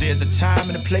customs. There's a time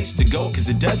and a place to go, cause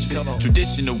it does fit.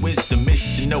 Traditional wisdom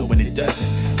is to know when it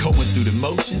doesn't. Going through the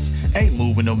motions, ain't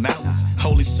moving no mountains.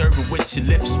 Holy serving with your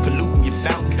lips, polluting your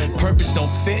fountain. Purpose don't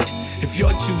fit. If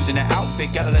you're choosing an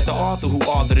outfit, gotta let the author who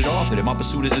authored it author it. My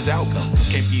pursuit is his outcome.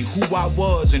 Can't be who I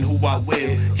was and who I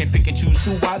will. Can't pick and choose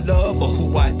who I love or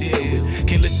who I did.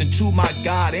 Can't listen to my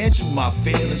God and to my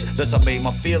feelings. Thus I made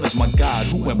my feelings my God.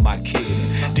 Who am I kidding?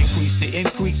 Decrease the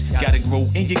increase, gotta grow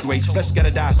in your grace. Flesh gotta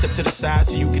die, step to the side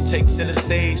so you can take center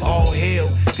stage. All hail,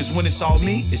 cause when it's all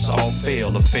me, it's all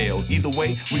fail or fail. Either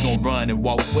way, we gon' run and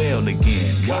walk well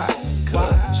again. Why?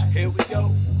 Cause here we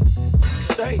go.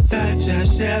 Say the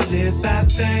just shall live by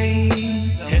faith.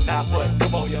 And not what?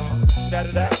 Come on, y'all. Shout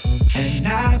it out. And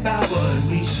not by what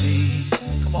we see.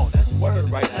 Come on, that's word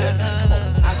right there. Come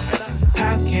on.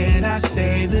 How can I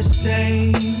stay the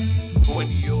same? When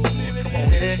your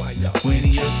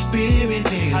spirit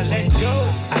lives, I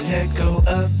let go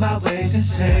of my ways and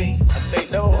say,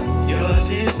 no, yours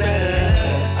is better.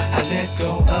 I let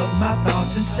go of my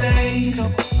thoughts and say,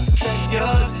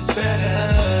 yours is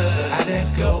better. I let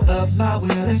go of my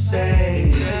will and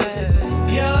say,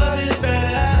 yours is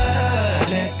better. I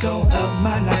let go of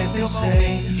my life and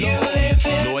say, you live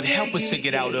in. Lord, help us to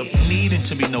get out of needing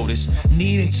to be noticed,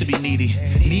 needing to be needy,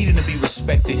 needing to be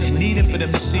respected, needing for them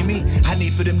to see me. I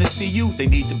need for them to see you. They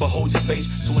need to behold your face.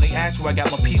 So when they ask where I got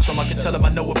my peace from, I can tell them I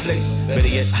know a place. Better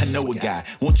yet, I know a guy.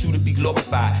 Want you to be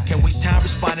glorified. Can't waste time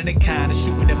responding in kind and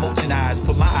shooting emotion eyes.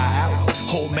 Put my eye out.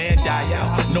 Whole man die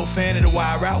out. No fan of the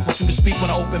wire out. Want you to speak when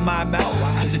I open my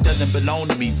mouth. Cause it doesn't belong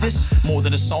to me. This more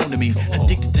than a song to me.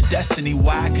 Addicted to destiny.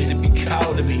 Why? Cause it be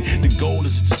called to me. The goal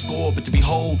is to score, but to be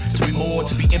whole, to be more,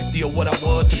 to be empty of what I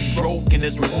was, to be broken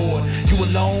as reward. You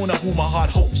alone are who my heart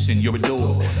hopes in. You're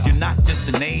adored. You're not just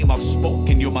a name I've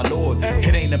spoken. You're my Lord.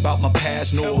 It ain't about my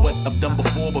past nor what I've done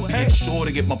before, but being sure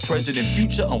to get my present and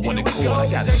future on one accord. I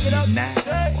gotta see now.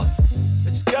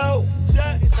 Let's go.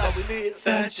 That's how we live.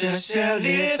 The just shall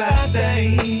live by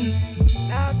faith.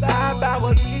 Not by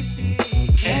what we see.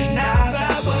 And not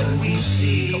by what we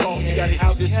see. Come on, you gotta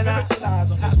have this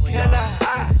spiritualized on this one, y'all.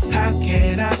 How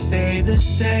can I stay the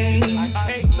same? I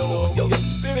can't, Lord. Your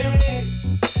spirit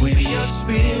When your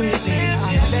spirit lives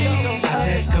in me, I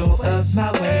let go of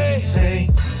my ways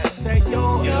and say,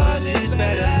 yours is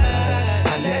better.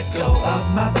 I let go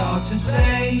of my thoughts and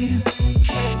say,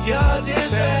 yours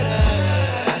is better.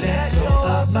 I let go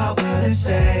of my will and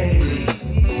say,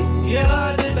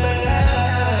 yours is better.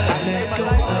 I let go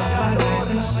of my life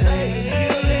and say, you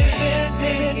live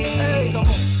in me.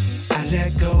 I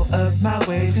let go of my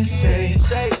ways and say,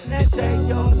 yours is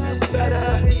better.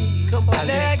 I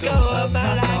let go of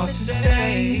my life and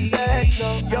say,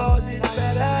 yours is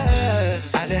better.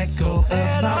 I let go of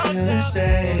my will and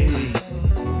say,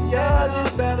 yours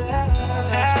is better. I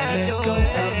let go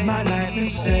of my life and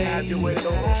say,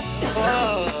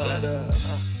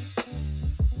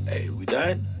 Hey, we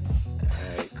done?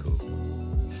 Alright, cool.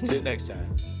 Till next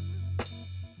time.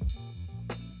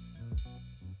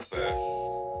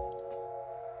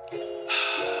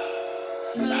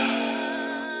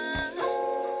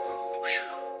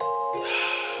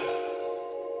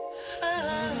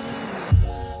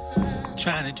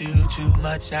 Trying to do too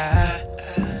much,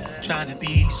 trying to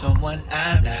be someone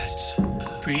I'm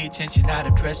not. Pretension not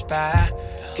impressed by.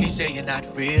 Can't say you're not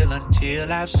real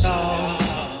until I've saw.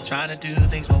 Trying to do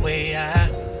things my way, I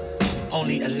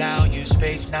only allow you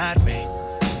space, not rain.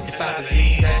 If I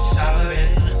believe that you're sorry,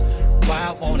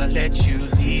 why won't I let you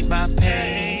lead my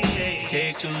pain?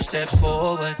 Take 2 steps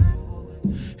forward,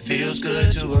 feels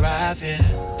good to arrive here.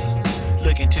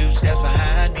 Looking 2 steps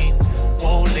behind me,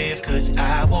 won't live cause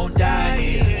I won't die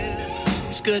here.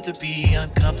 It's good to be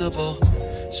uncomfortable,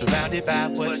 surrounded by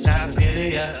what's not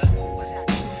familiar.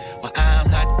 Well, I'm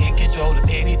not in control of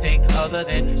anything other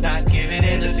than not giving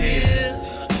in to fear.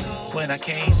 When I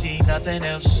can't see nothing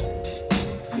else,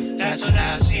 that's when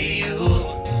I see you.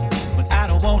 When I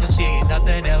don't wanna see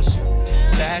nothing else,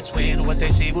 that's when what they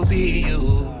see will be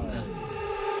you.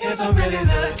 If I'm really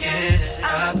looking,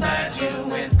 I'll find you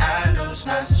when I lose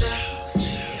myself.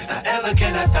 If I ever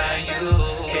cannot find you,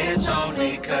 it's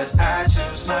only cause I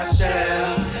choose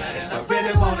myself. If I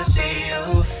really wanna see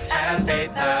you, have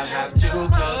faith, I have to close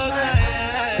my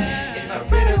eyes. If I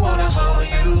really wanna hold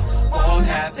you, won't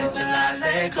happen till I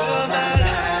let go of my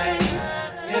life.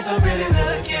 If I'm really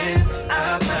looking,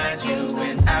 I'll find you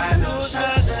when I lose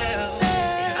myself.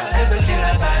 If I ever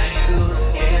cannot find you,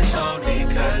 it's only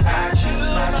cause I choose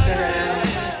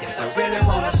myself. If I really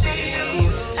wanna see you,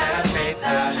 have faith, I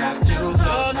have to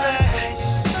close my eyes.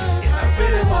 If I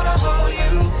really wanna hold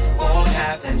you, won't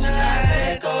happen till I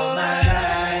let go of my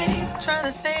life. Trying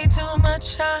to say too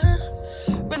much, I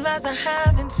realize I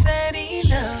haven't said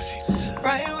enough.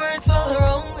 Right words for the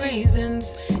wrong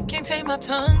reasons. Can't take my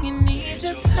tongue, you need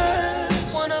your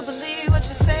touch. Wanna believe what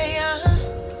you say, I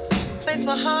place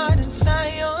my heart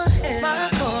inside your head. My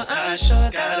core, I sure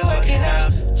gotta work it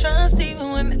out. Trust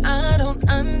even when I don't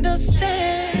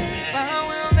understand. My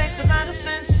will makes a lot of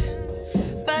sense,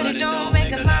 but it don't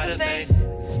make a lot of faith.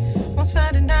 Once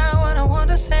I deny what I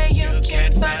wanna say, you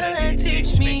can't finally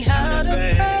teach me how to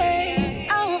pray.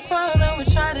 Our Father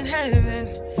which art in heaven,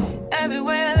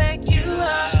 everywhere that you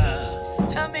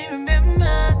are, help me remember,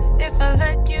 if I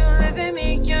let you live in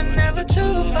me, you're never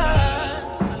too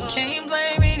far. Can't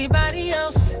blame anybody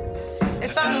else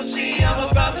if I don't see all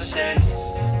my promises.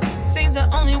 Seems the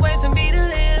only way for me to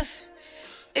live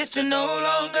is to no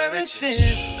longer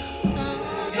exist.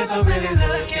 If I'm really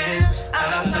looking,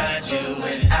 I'll find you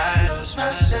when I lose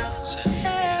myself. If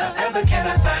I ever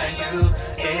cannot find you,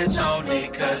 it's only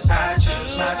cause I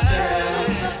choose myself.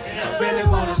 If I really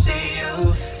wanna see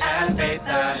you, have faith,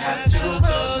 I have to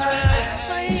close my eyes.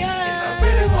 If I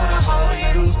really wanna hold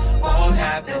you, won't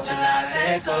happen till I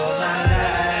let go of my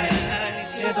life.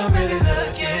 If I'm really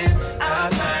looking,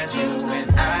 I'll find you when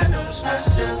I lose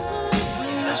myself.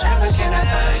 If I ever cannot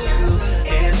find you,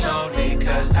 it's only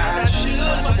cause I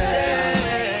choose myself.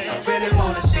 If I really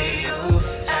wanna see you,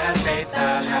 have faith, I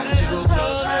have to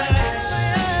close my eyes.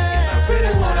 If I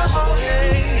really wanna hold you,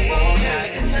 won't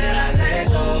happen till I let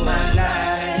go of my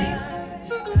life.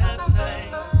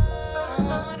 I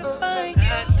wanna find you. I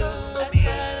gotta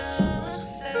lose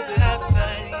myself. I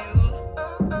find you.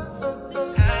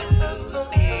 I lose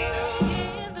me.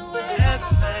 Either way, I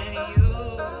find you.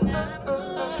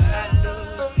 I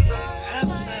lose you. I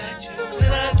find you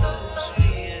when I lose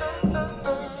me.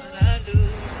 When I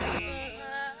lose me.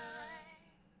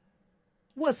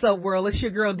 What's What's up, world? It's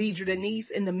your girl, Deidre Denise,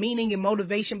 and the meaning and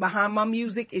motivation behind my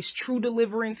music is true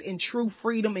deliverance and true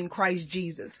freedom in Christ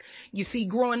Jesus. You see,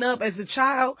 growing up as a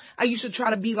child, I used to try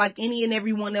to be like any and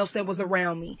everyone else that was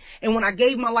around me. And when I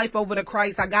gave my life over to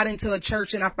Christ, I got into a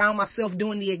church and I found myself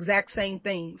doing the exact same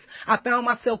things. I found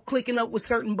myself clicking up with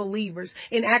certain believers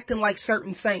and acting like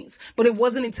certain saints. But it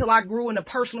wasn't until I grew in a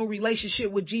personal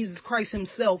relationship with Jesus Christ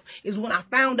himself is when I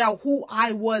found out who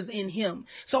I was in him.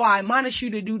 So I admonish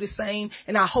you to do the same,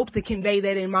 and I hope to convey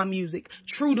that in my music.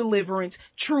 True deliverance,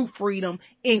 true freedom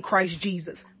in Christ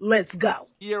Jesus. Let's go.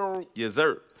 Yes,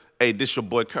 sir. Hey, this your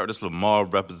boy Curtis Lamar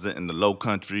representing the Low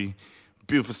Country,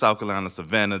 beautiful South Carolina,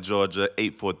 Savannah, Georgia,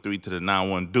 843 to the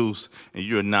 91 Deuce, and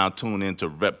you're now tuned in to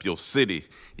Rep Your City.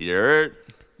 You heard?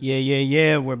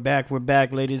 Yeah. We're back,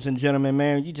 ladies and gentlemen,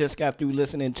 man. You just got through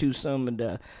listening to some of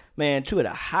the, two of the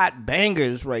hot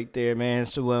bangers right there, man.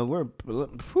 So we're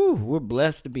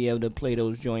blessed to be able to play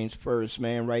those joints first,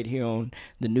 man, right here on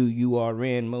the new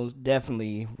URN, most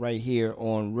definitely right here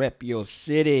on Rep Your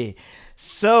City.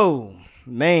 So,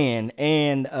 man,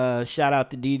 and shout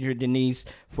out to Deidre Denise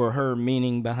for her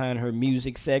meaning behind her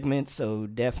music segment. So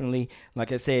definitely,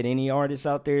 like I said, any artists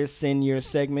out there, send your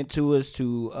segment to us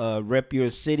to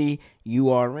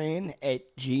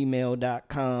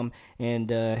repyourcityurn@gmail.com. And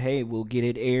hey, we'll get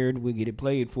it aired. We'll get it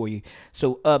played for you.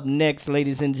 So up next,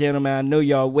 ladies and gentlemen, I know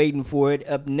y'all waiting for it.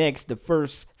 Up next, the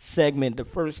first segment, the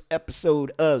first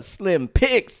episode of Slim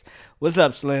Picks. What's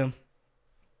up, Slim?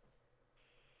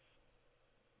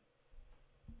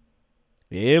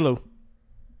 Hello.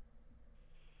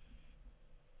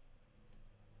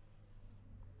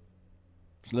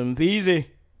 Slim Feezy.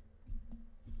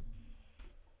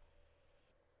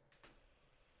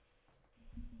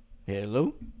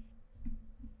 Hello.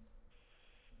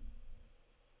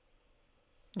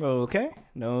 Okay.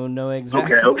 No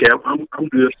exactly. Okay. I'm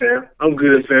good, fam. I'm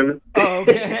good, fam. Oh,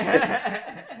 okay.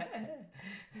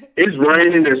 It's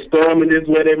raining and storming this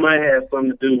way. They might have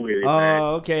something to do with it. Man.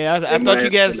 Oh, okay. I thought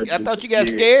you got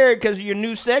scared because of your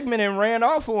new segment and ran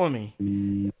off on me.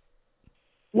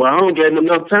 Well, I don't give them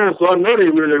enough time, so I know they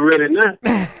really ready now.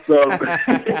 So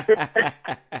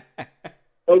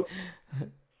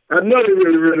I know they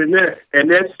really ready now. And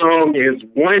that song is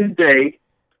 "One Day"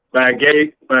 by a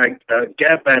guy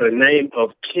by the name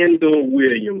of Kendall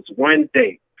Williams. "One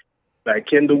Day" by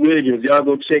Kendall Williams. Y'all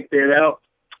go check that out.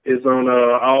 It's on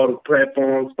all the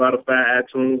platforms, Spotify,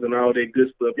 iTunes, and all that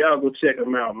good stuff. Y'all go check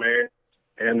him out, man.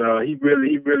 And he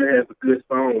really has a good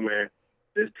song, man.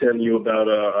 Just telling you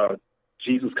about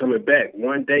Jesus coming back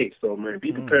one day. So, man,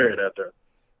 be prepared out there.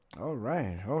 All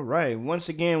right. Once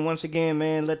again,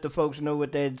 man, let the folks know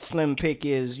what that Slim Pick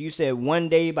is. You said "One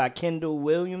Day" by Kendall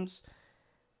Williams?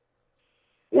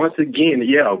 Once again,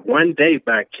 yeah, "One Day"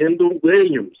 by Kendall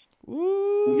Williams.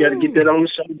 Ooh. We got to get that on the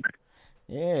show, man.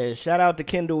 Yeah, shout out to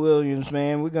Kendall Williams,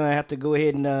 man. We're going to have to go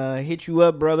ahead and hit you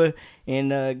up, brother,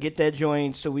 and get that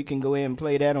joint so we can go ahead and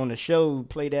play that on the show,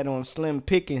 play that on Slim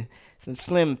Picking, some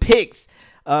Slim Picks.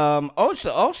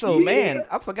 Also, yeah. Man,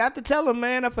 I forgot to tell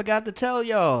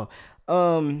y'all.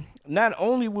 Not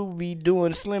only will we be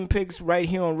doing Slim Picks right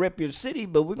here on Rep Your City,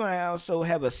 but we're going to also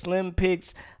have a Slim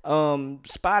Picks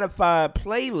Spotify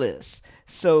playlist.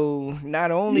 So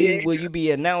not only will you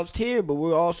be announced here, but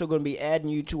we're also going to be adding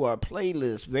you to our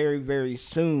playlist very, very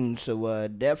soon. So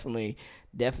definitely,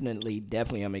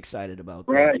 I'm excited about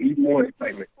that. Right, even more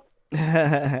excitement.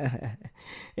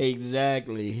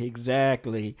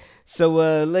 Exactly. So,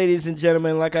 ladies and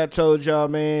gentlemen, like I told y'all,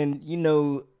 man,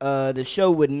 the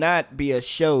show would not be a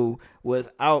show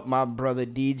without my brother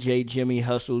DJ Jimmy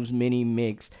Hustle's mini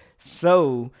mix.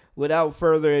 So, without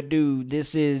further ado,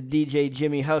 this is DJ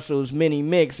Jimmy Hustle's mini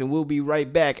mix, and we'll be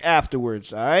right back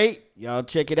afterwards. All right, y'all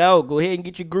check it out. Go ahead and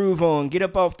get your groove on. Get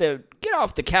off the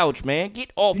couch, man.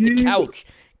 Get off the couch.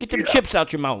 Get them chips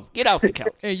out your mouth. Get out the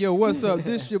couch. Hey, yo, what's up?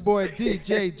 This your boy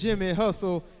DJ Jimmy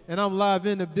Hustle, and I'm live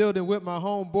in the building with my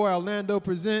homeboy Orlando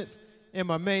Presents and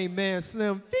my main man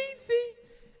Slim Feezy.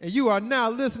 And you are now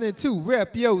listening to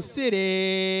Rep Your City.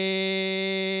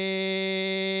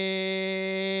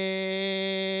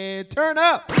 Turn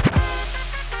up.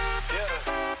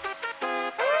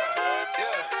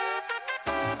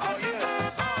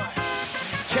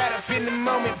 In the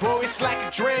moment, boy, it's like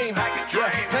a dream.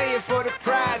 Yeah, playing for the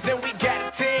prize, and we got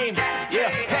a team. Yeah,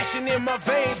 passion in my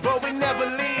veins, but we never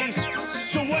leave.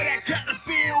 So what I got to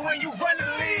feel when you run the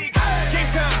league? Game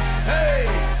time, hey,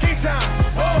 game time,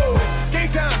 whoa, game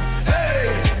time, hey,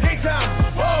 game time,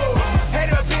 whoa.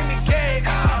 Head up in the game,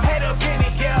 head up in the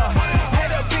yeah,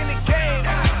 head up in the game,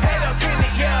 head up in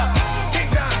the yeah. Game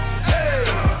time, hey,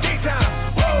 game time,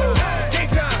 whoa,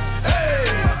 game time, hey,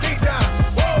 game time,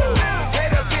 whoa.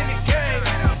 Head up in the game,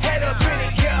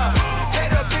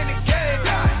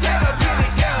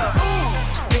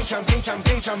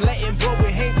 letting blow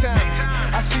with hang time.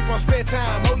 I sleep on spare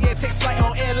time, oh yeah, take flight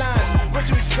on airlines. What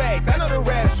you expect? I know the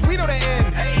rest, we know the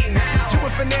end. You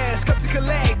with finesse, come to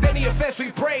collect, then the offense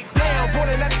we break down. Born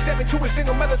in 97 to a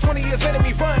single mother, 20 years later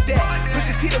we run that. Push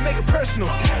the T to make it personal,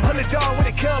 underdog with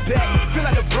a comeback. Feel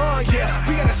like LeBron, yeah,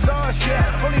 we got a sauce,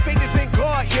 yeah. Only faith is in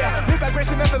God, yeah. Live by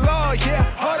grace and not the law, yeah.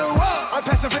 Harder up, I'm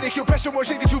past the ridicule, pressure, more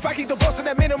shake the truth. I keep the boss in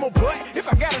that minimal, but if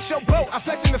I got a show boat, I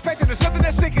flex in the fact that there's nothing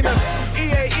that's sinking us.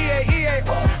 EA,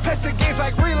 pass the games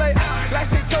like relay. Life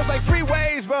take toes like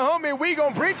freeways, but homie, we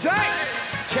gon' bring change.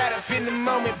 Caught up in the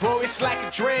moment, boy, it's like a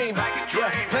dream.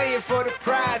 Yeah, playing for the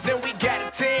prize and we got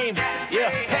a team. Yeah,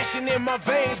 passion in my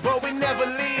veins, but we never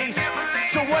leaves.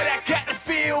 So what I got to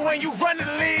feel when you run the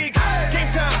league? Game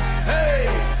time, hey,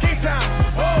 game time,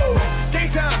 oh, game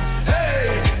time,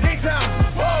 hey, game time,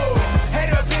 whoa.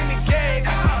 Head up in the game,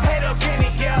 head up in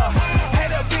it, yeah.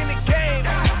 Head up in the game,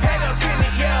 head up in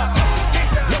it, yeah. Game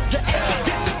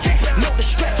time, know the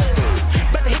stretch.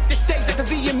 Better hit the stage at the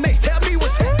VMAs. Tell me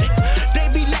what's happening.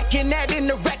 Lacking that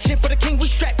interaction for the king, we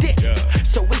strapped in.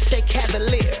 So we stay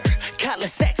cavalier, Colin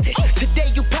Sexton.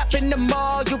 Today you pop in the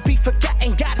mall, you'll be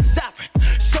forgotten, got a sovereign.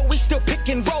 So we still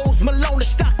picking rolls, Malone to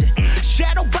Stockton.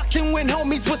 Shadow boxing when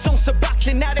homies was on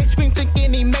Suboxone. Now they scream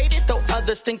thinking he made it, though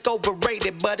others think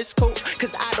overrated. But it's cool,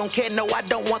 cause I don't care, no, I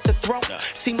don't want the throne.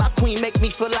 See my queen make me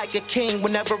feel like a king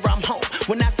whenever I'm home.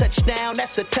 When I touch down,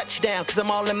 that's a touchdown, cause I'm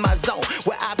all in my zone,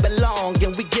 where I belong.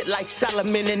 And we get like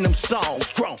Solomon in them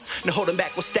songs. Grown, no holding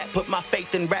back with stat, put my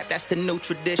faith in rap, that's the new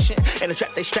tradition. And the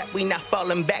trap they strap, we not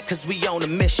falling back, cause we on a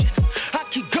mission. I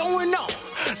keep going on,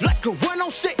 like a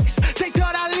 106. They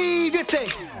thought I'd leave if they,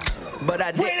 but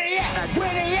I did. Where they at?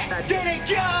 Where they at? There they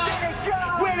go.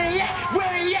 Where they at?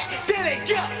 Where they at? There they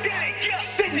go.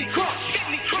 Sidney Cross,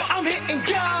 I'm hitting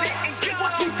guns.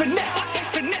 Watch me finesse.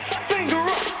 Finger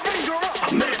up, finger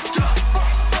up. I'm amped up.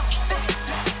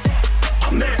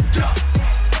 I'm amped up.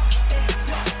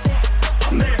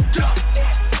 I'm amped up.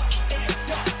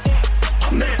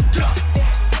 I'm amped up.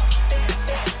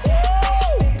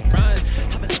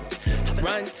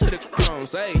 Run to the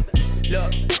crumbs, hey.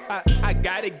 Look, I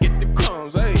gotta get the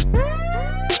crumbs, hey.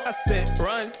 I said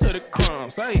run to the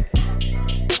crumbs, hey.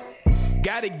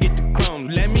 Gotta get the crumbs,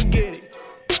 let me get it.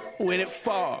 When it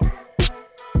fall,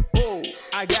 oh,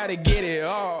 I gotta get it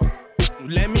all.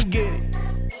 Let me get it.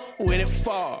 When it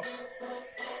fall,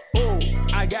 oh,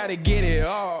 I gotta get it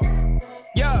all.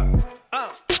 Yeah,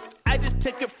 I just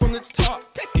take it from the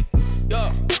top. Take it,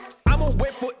 yeah. I'ma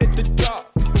wait for it to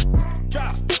drop.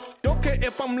 Don't care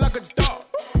if I'm like a dog.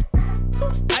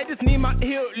 I just need my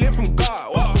heel lift from God.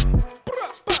 Whoa.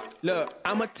 Look,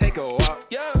 I'ma take a walk.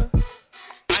 Yeah,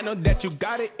 I know that you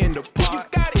got it in the pot.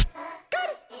 You got it.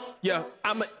 Yeah,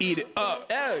 I'ma eat it up.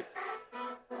 Yeah.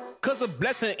 Cause a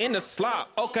blessing in the slop.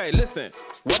 Okay, listen,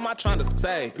 what am I trying to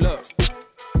say? Look,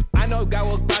 I know God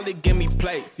will probably give me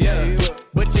place, yeah.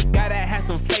 But you gotta have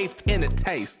some faith in the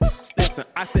taste. Listen,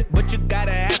 I said, but you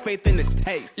gotta have faith in the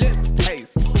taste. Listen,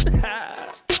 taste.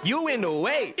 You in the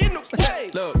way. In the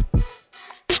way. Look,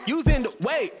 you's in the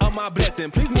way of my blessing.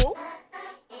 Please move.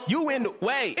 You in the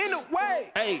way. In the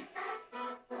way. Hey.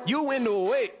 You in the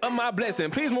way of my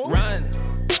blessing. Please move.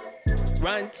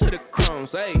 Run to the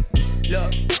crumbs. Hey.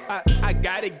 Look, I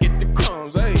gotta get the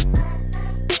crumbs. Hey.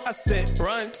 I said,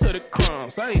 run to the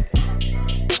crumbs. Hey.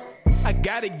 I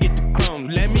gotta get the crumbs.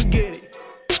 Let me get it.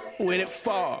 When it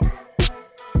fall.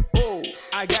 Oh,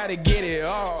 I gotta get it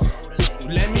all.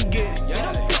 Let me get it.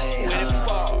 Yeah. When it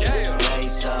fall. Yeah.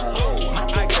 Oh,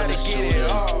 I gotta get it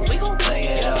all. We gon' play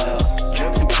it up.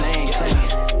 Drip too clean.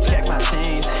 Check my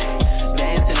teams.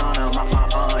 Dancing on them,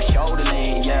 shoulder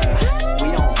lean, yeah.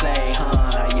 We don't play,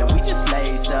 yeah, we just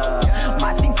lace up.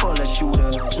 My team full of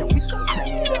shooters, yeah, we gon'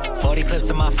 play it up. 40 clips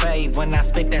in my fade when I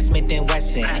spit that Smith &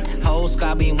 Wesson. Whole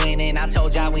squad be winning, I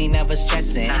told y'all we never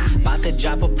stressing. About to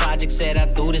drop a project, said I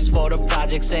do this for the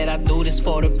project. Said I do this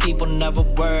for the people, never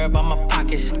worry about my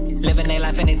pockets. Living their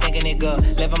life and they thinking it good.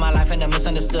 Living my life and they're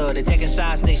misunderstood. They taking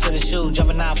shots, they should've shoot.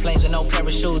 Jumping out planes with no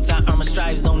parachutes. I earn my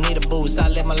stripes, don't need a boost. I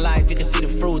live my life, you can see the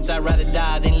fruits. I'd rather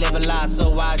die than live a lie,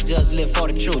 so I just live for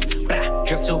the truth. Blah,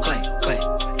 drip too clean.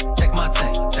 Check my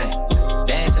tank.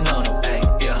 Dancing on them,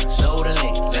 ayy, yeah, shoulder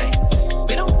lean.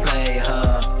 We don't play,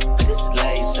 we just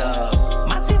lace up.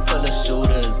 My team full of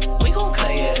shooters, we gon'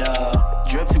 play it up.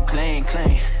 Drip too clean.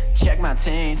 Check my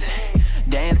teams.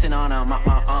 Dancing on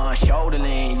them, shoulder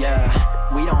lean, yeah.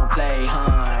 We don't play,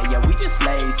 yeah, we just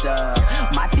lace up.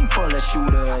 My team full of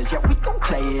shooters, yeah, we gon'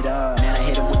 play it up. Man, I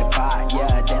hit him with the bot,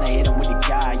 yeah, then I hit him with the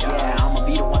guy, yeah. I'ma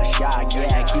beat him on a shot,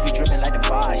 yeah, keep it dripping like the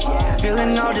Bosch, yeah.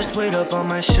 Feeling all this weight up on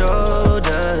my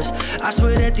shoulders. I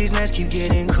swear that these nights keep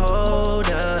getting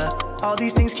colder. All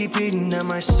these things keep eating at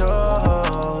my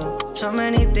soul. So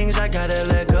many things I gotta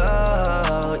let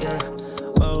go, yeah.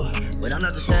 Whoa, but I'm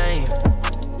not the same.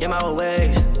 Yeah, my old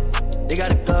ways, they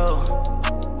gotta go.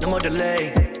 No more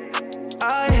delay.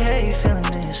 I hate feeling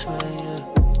this way, yeah.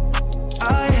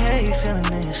 I hate feeling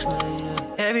this way, yeah.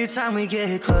 Every time we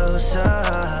get closer,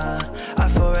 I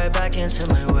fall right back into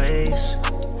my ways.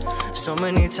 So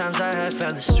many times I have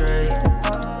fell astray,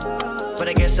 but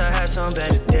I guess I had some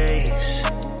better days.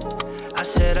 I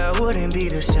said I wouldn't be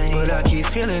the same, but I keep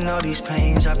feeling all these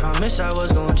pains. I promised I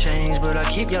was gonna change, but I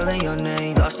keep yelling your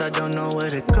name. Lost, I don't know where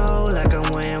to go, like I'm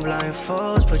wearing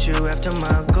blindfolds. Put you after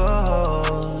my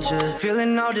goals, yeah.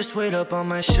 Feeling all this weight up on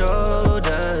my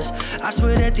shoulders. I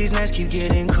swear that these nights keep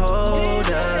getting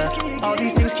colder. All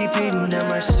these things keep eating at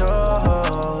my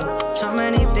soul. So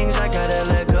many things I gotta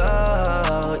let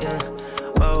go, yeah.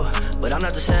 Whoa, but I'm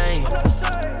not the same.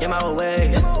 Yeah, my old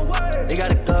ways, they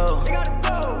gotta go.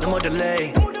 No more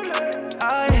delay.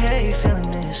 I hate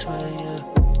feeling this way, yeah.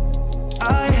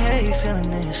 I hate feeling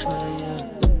this way, yeah.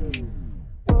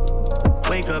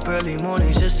 Wake up early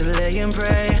mornings just to lay and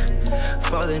pray.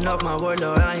 Falling off my word,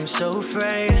 Lord, I am so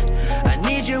afraid. I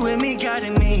need you with me,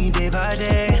 guiding me day by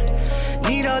day.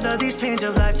 Need all of these pains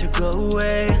of life to go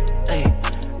away. Hey,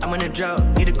 I'm in a drought,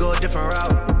 need to go a different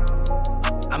route.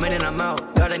 I'm in and I'm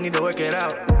out, God, I need to work it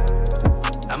out.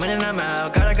 I'm in and I'm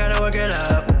out, God, I gotta work it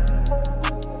out.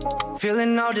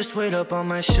 Feeling all this weight up on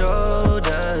my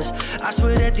shoulders. I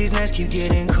swear that these nights keep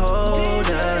getting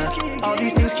colder. All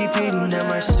these things keep eating at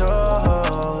my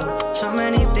soul. So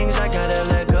many things I gotta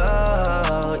let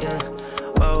go, yeah.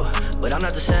 Whoa, but I'm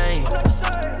not the same.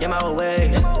 Yeah, my old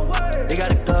ways, they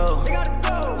gotta go.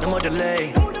 No more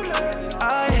delay.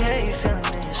 I hate feeling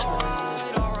this way.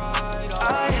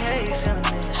 I hate feeling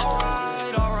this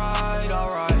way.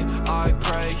 Alright. I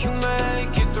pray you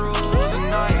make it through the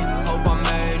night. Hope I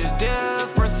made a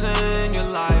difference in your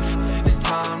life. It's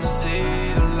time to see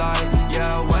the light.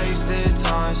 Yeah, wasted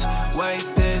times.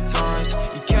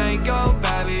 You can't go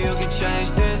back, but you can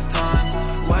change this time.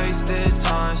 Wasted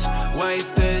times.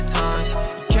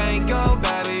 You can't go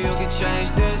back, but you can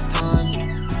change this time.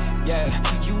 Yeah,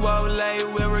 you up late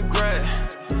with regret.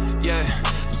 Yeah,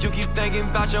 you keep thinking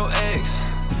about your ex.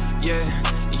 Yeah,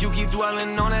 you keep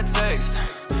dwelling on that text.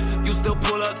 You still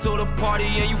pull up to the party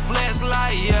and you flex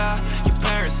like, yeah. Your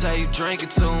parents say you drinking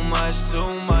too much.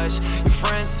 Your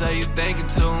friends say you thinking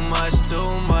too much.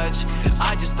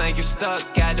 I just think you're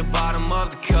stuck at the bottom of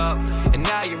the cup. And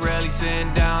now you're really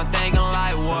sitting down thinking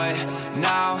like, what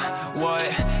now?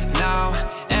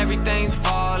 Everything's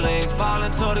falling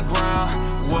to the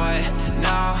ground. What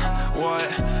now?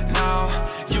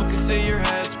 You can see your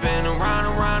head spin around.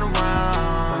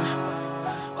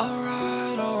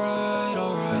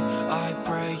 I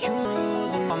pray you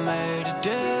know I made a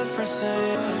difference.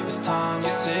 It's time to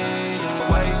see the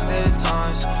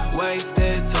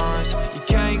wasted times. You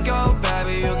can't go back,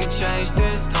 but you can change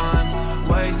this time.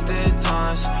 Wasted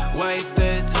times.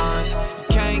 You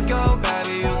can't go back,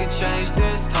 but you can change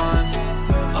this time.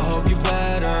 I hope you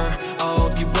better.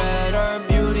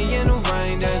 Beauty in the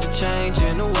rain, there's a change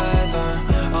in the weather.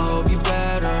 I hope you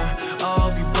better.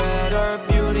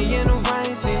 Beauty in the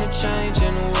rain, seen a change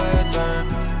in the weather.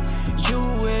 You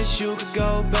wish you could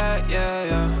go back,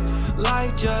 yeah.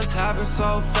 Life just happened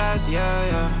so fast,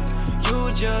 yeah.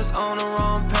 You just on the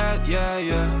wrong path, yeah.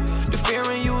 The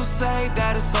fearing you say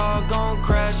that it's all gon'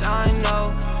 crash, I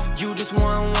know. You just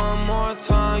want one more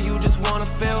time, you just wanna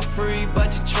feel free,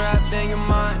 but you're trapped in your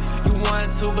mind. You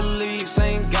want to believe,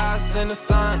 saying God sent a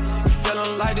sign. You're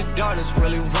feeling like the darkness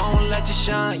really won't let you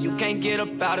shine. You can't get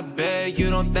up out of bed, you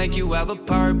don't think you have a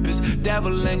purpose.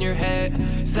 Devil in your head,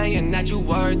 saying that you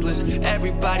worthless.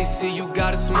 Everybody see you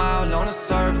got a smile on the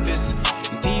surface.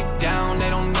 Deep down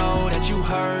they don't know that you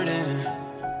hurting.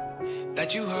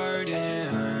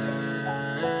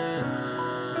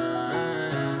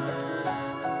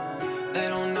 They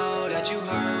don't know that you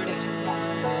hurting.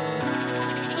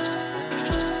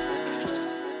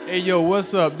 Hey, yo,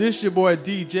 what's up? This your boy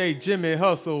DJ Jimmy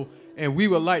Hustle, and we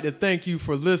would like to thank you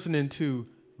for listening to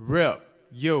Rep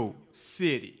Yo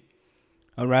City.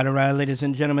 All right, ladies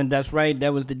and gentlemen, that's right.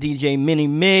 That was the DJ Mini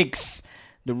Mix,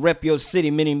 the Rep Yo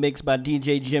City Mini Mix by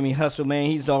DJ Jimmy Hustle, man.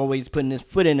 He's always putting his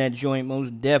foot in that joint,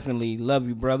 most definitely. Love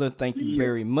you, brother. Thank you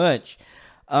very much.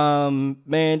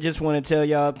 Man, just want to tell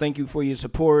y'all, thank you for your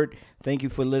support. Thank you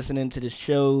for listening to the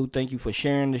show. Thank you for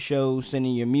sharing the show,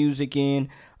 sending your music in.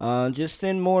 Just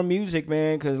send more music,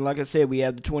 man, because like I said, we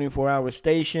have the 24-hour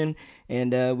station,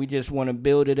 and we just want to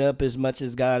build it up as much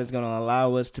as God is going to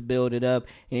allow us to build it up.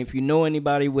 And if you know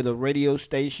anybody with a radio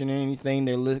station or anything,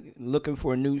 they're looking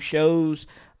for new shows,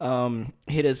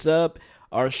 hit us up.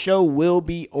 our show will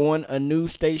be on a new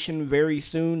station very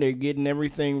soon. They're getting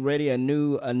everything ready.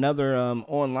 Another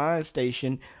online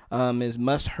station is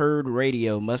Must Heard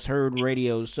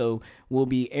Radio. So we'll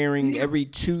be airing every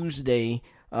Tuesday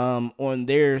on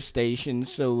their station.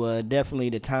 So definitely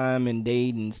the time and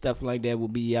date and stuff like that will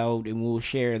be out, and we'll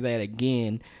share that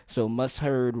again. So Must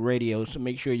Heard Radio. So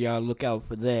make sure y'all look out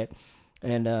for that.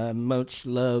 And much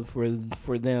love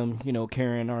for them,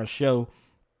 carrying our show.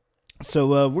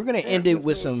 So we're gonna end it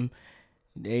with some,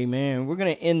 we're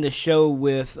gonna end the show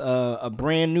with a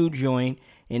brand new joint,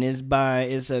 and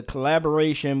it's a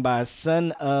collaboration by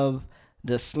Son of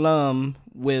the Slum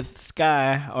with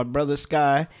Sky, our brother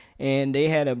Sky, and they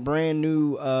had a brand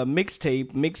new mixed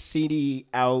CD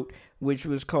out, which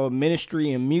was called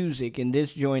Ministry and Music, and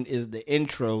this joint is the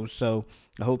intro. So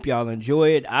I hope y'all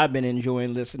enjoy it. I've been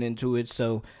enjoying listening to it,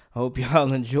 so I hope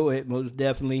y'all enjoy it most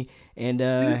definitely. And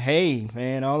hey,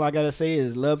 man, all I gotta say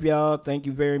is love y'all. Thank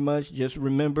you very much. Just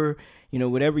remember,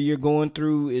 whatever you're going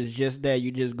through is just that.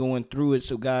 You're just going through it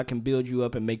so God can build you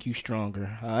up and make you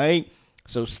stronger. All right?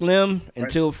 So Slim,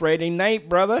 until Friday night,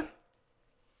 brother.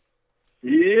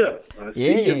 Yeah. I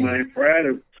see you, man.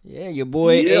 Friday. Yeah, your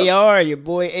boy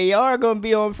AR gonna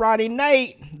be on Friday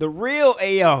night. The real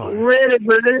AR. Ready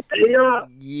for this, AR.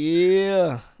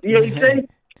 Yeah. CHA?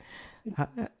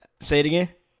 Say it again.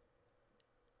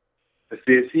 I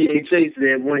said CHA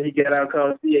said when he got out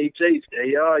called CHA.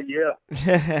 AR, yeah.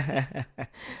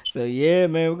 So yeah,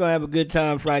 man, we're gonna have a good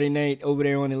time Friday night over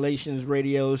there on Elations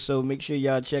Radio. So make sure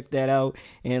y'all check that out.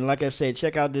 And like I said,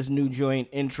 check out this new joint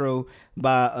intro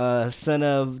by Son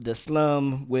of the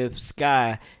Slum with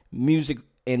Sky, Music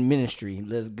and Ministry.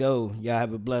 Let's go. Y'all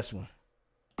have a blessed one.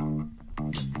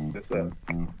 What's up?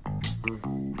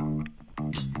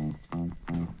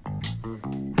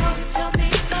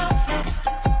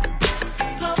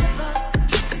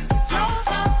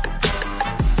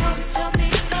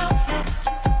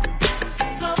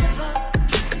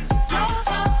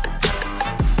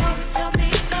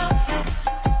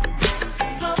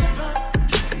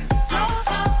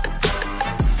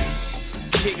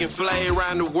 Fly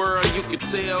around the world, you can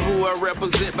tell who I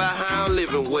represent by how I'm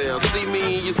living well. See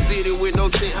me in your city with no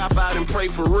tent, hop out and pray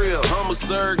for real. I'ma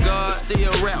serve God, still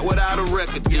rap without a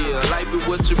record deal. Life is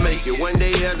what you make it, one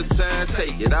day at a time,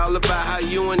 take it. All about how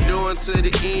you enduring to the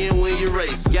end when you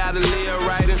race. Gotta live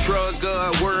right and trust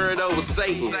God, word over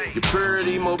Satan. The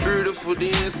purity more beautiful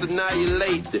than so now you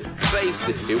late. Face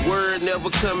it, the word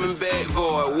never coming back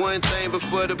void. One thing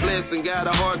before the blessing,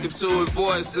 gotta hearken to his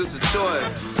voice, it's a choice.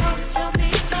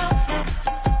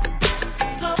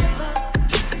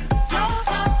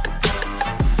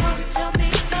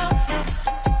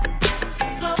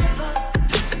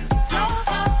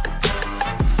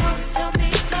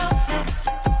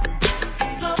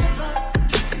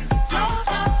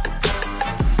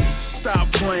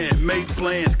 Make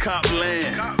plans, cop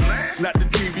land. Not the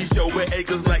TV show with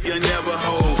acres like you never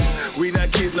hoes. We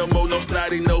not kids no more, no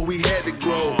snotty, no, we had to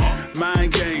grow.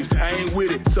 Mind games, I ain't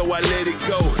with it, so I let it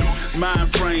go. Mind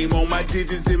frame on my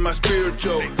digits in my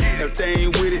spiritual. If they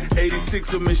ain't with it,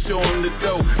 86 of them show them the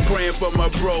dough. Praying for my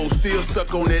bros, still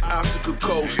stuck on that obstacle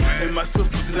coast. And my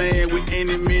sister's land with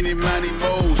any, many, mighty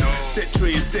modes. Set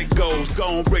trends, set goals,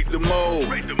 gon' break the mold.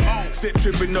 Set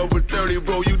tripping over 30,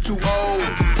 bro, you too old.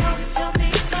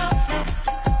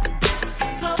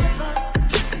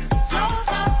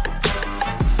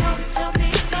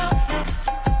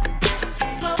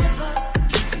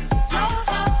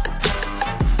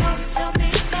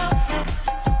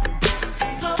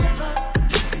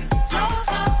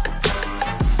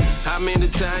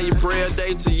 Time you pray a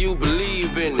day till you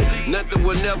believe in it. Nothing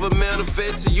will never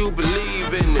manifest till you believe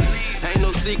in it. Ain't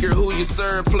no secret who you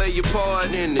serve, play your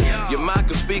part in it. Your mouth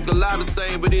can speak a lot of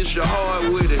things, but it's your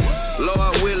heart with it.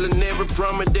 Lord willing, never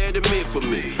promise that it meant for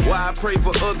me. Why I pray for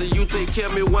others, you take care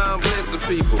of me while I'm blessing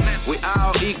people. We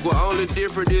all equal, only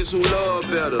different is who love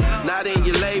better. Not in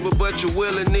your labor, but you're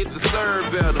willing it to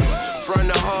serve better. From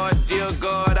the heart, dear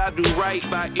God, I do right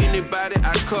by anybody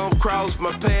I come across.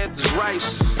 My path is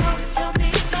righteous.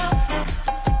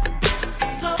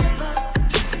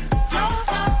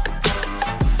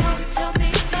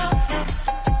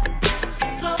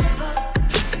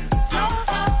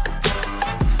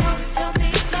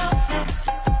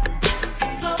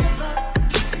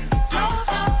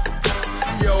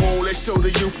 Show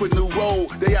the new for new roll.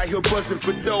 They out here busting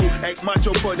for dough. Act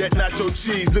macho for that nacho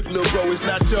cheese. Look, little bro, it's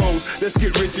nachos. Let's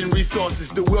get rich in resources.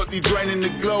 The wealthy draining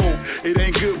the globe. It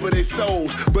ain't good for their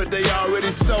souls, but they already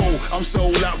sold. I'm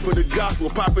sold out for the gospel.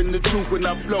 Popping the truth when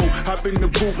I flow. Hop in the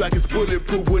booth like it's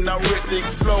bulletproof when I'm ready to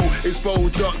explode.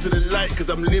 Expose dark to the light, cause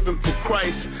I'm living for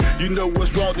Christ. You know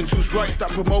what's wrong and choose right.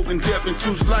 Stop promoting death and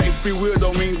choose life. Free will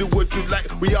don't mean do what you like.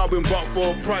 We all been bought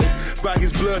for a price. By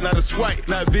his blood, not a swipe.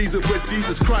 Not Visa, but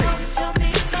Jesus Christ.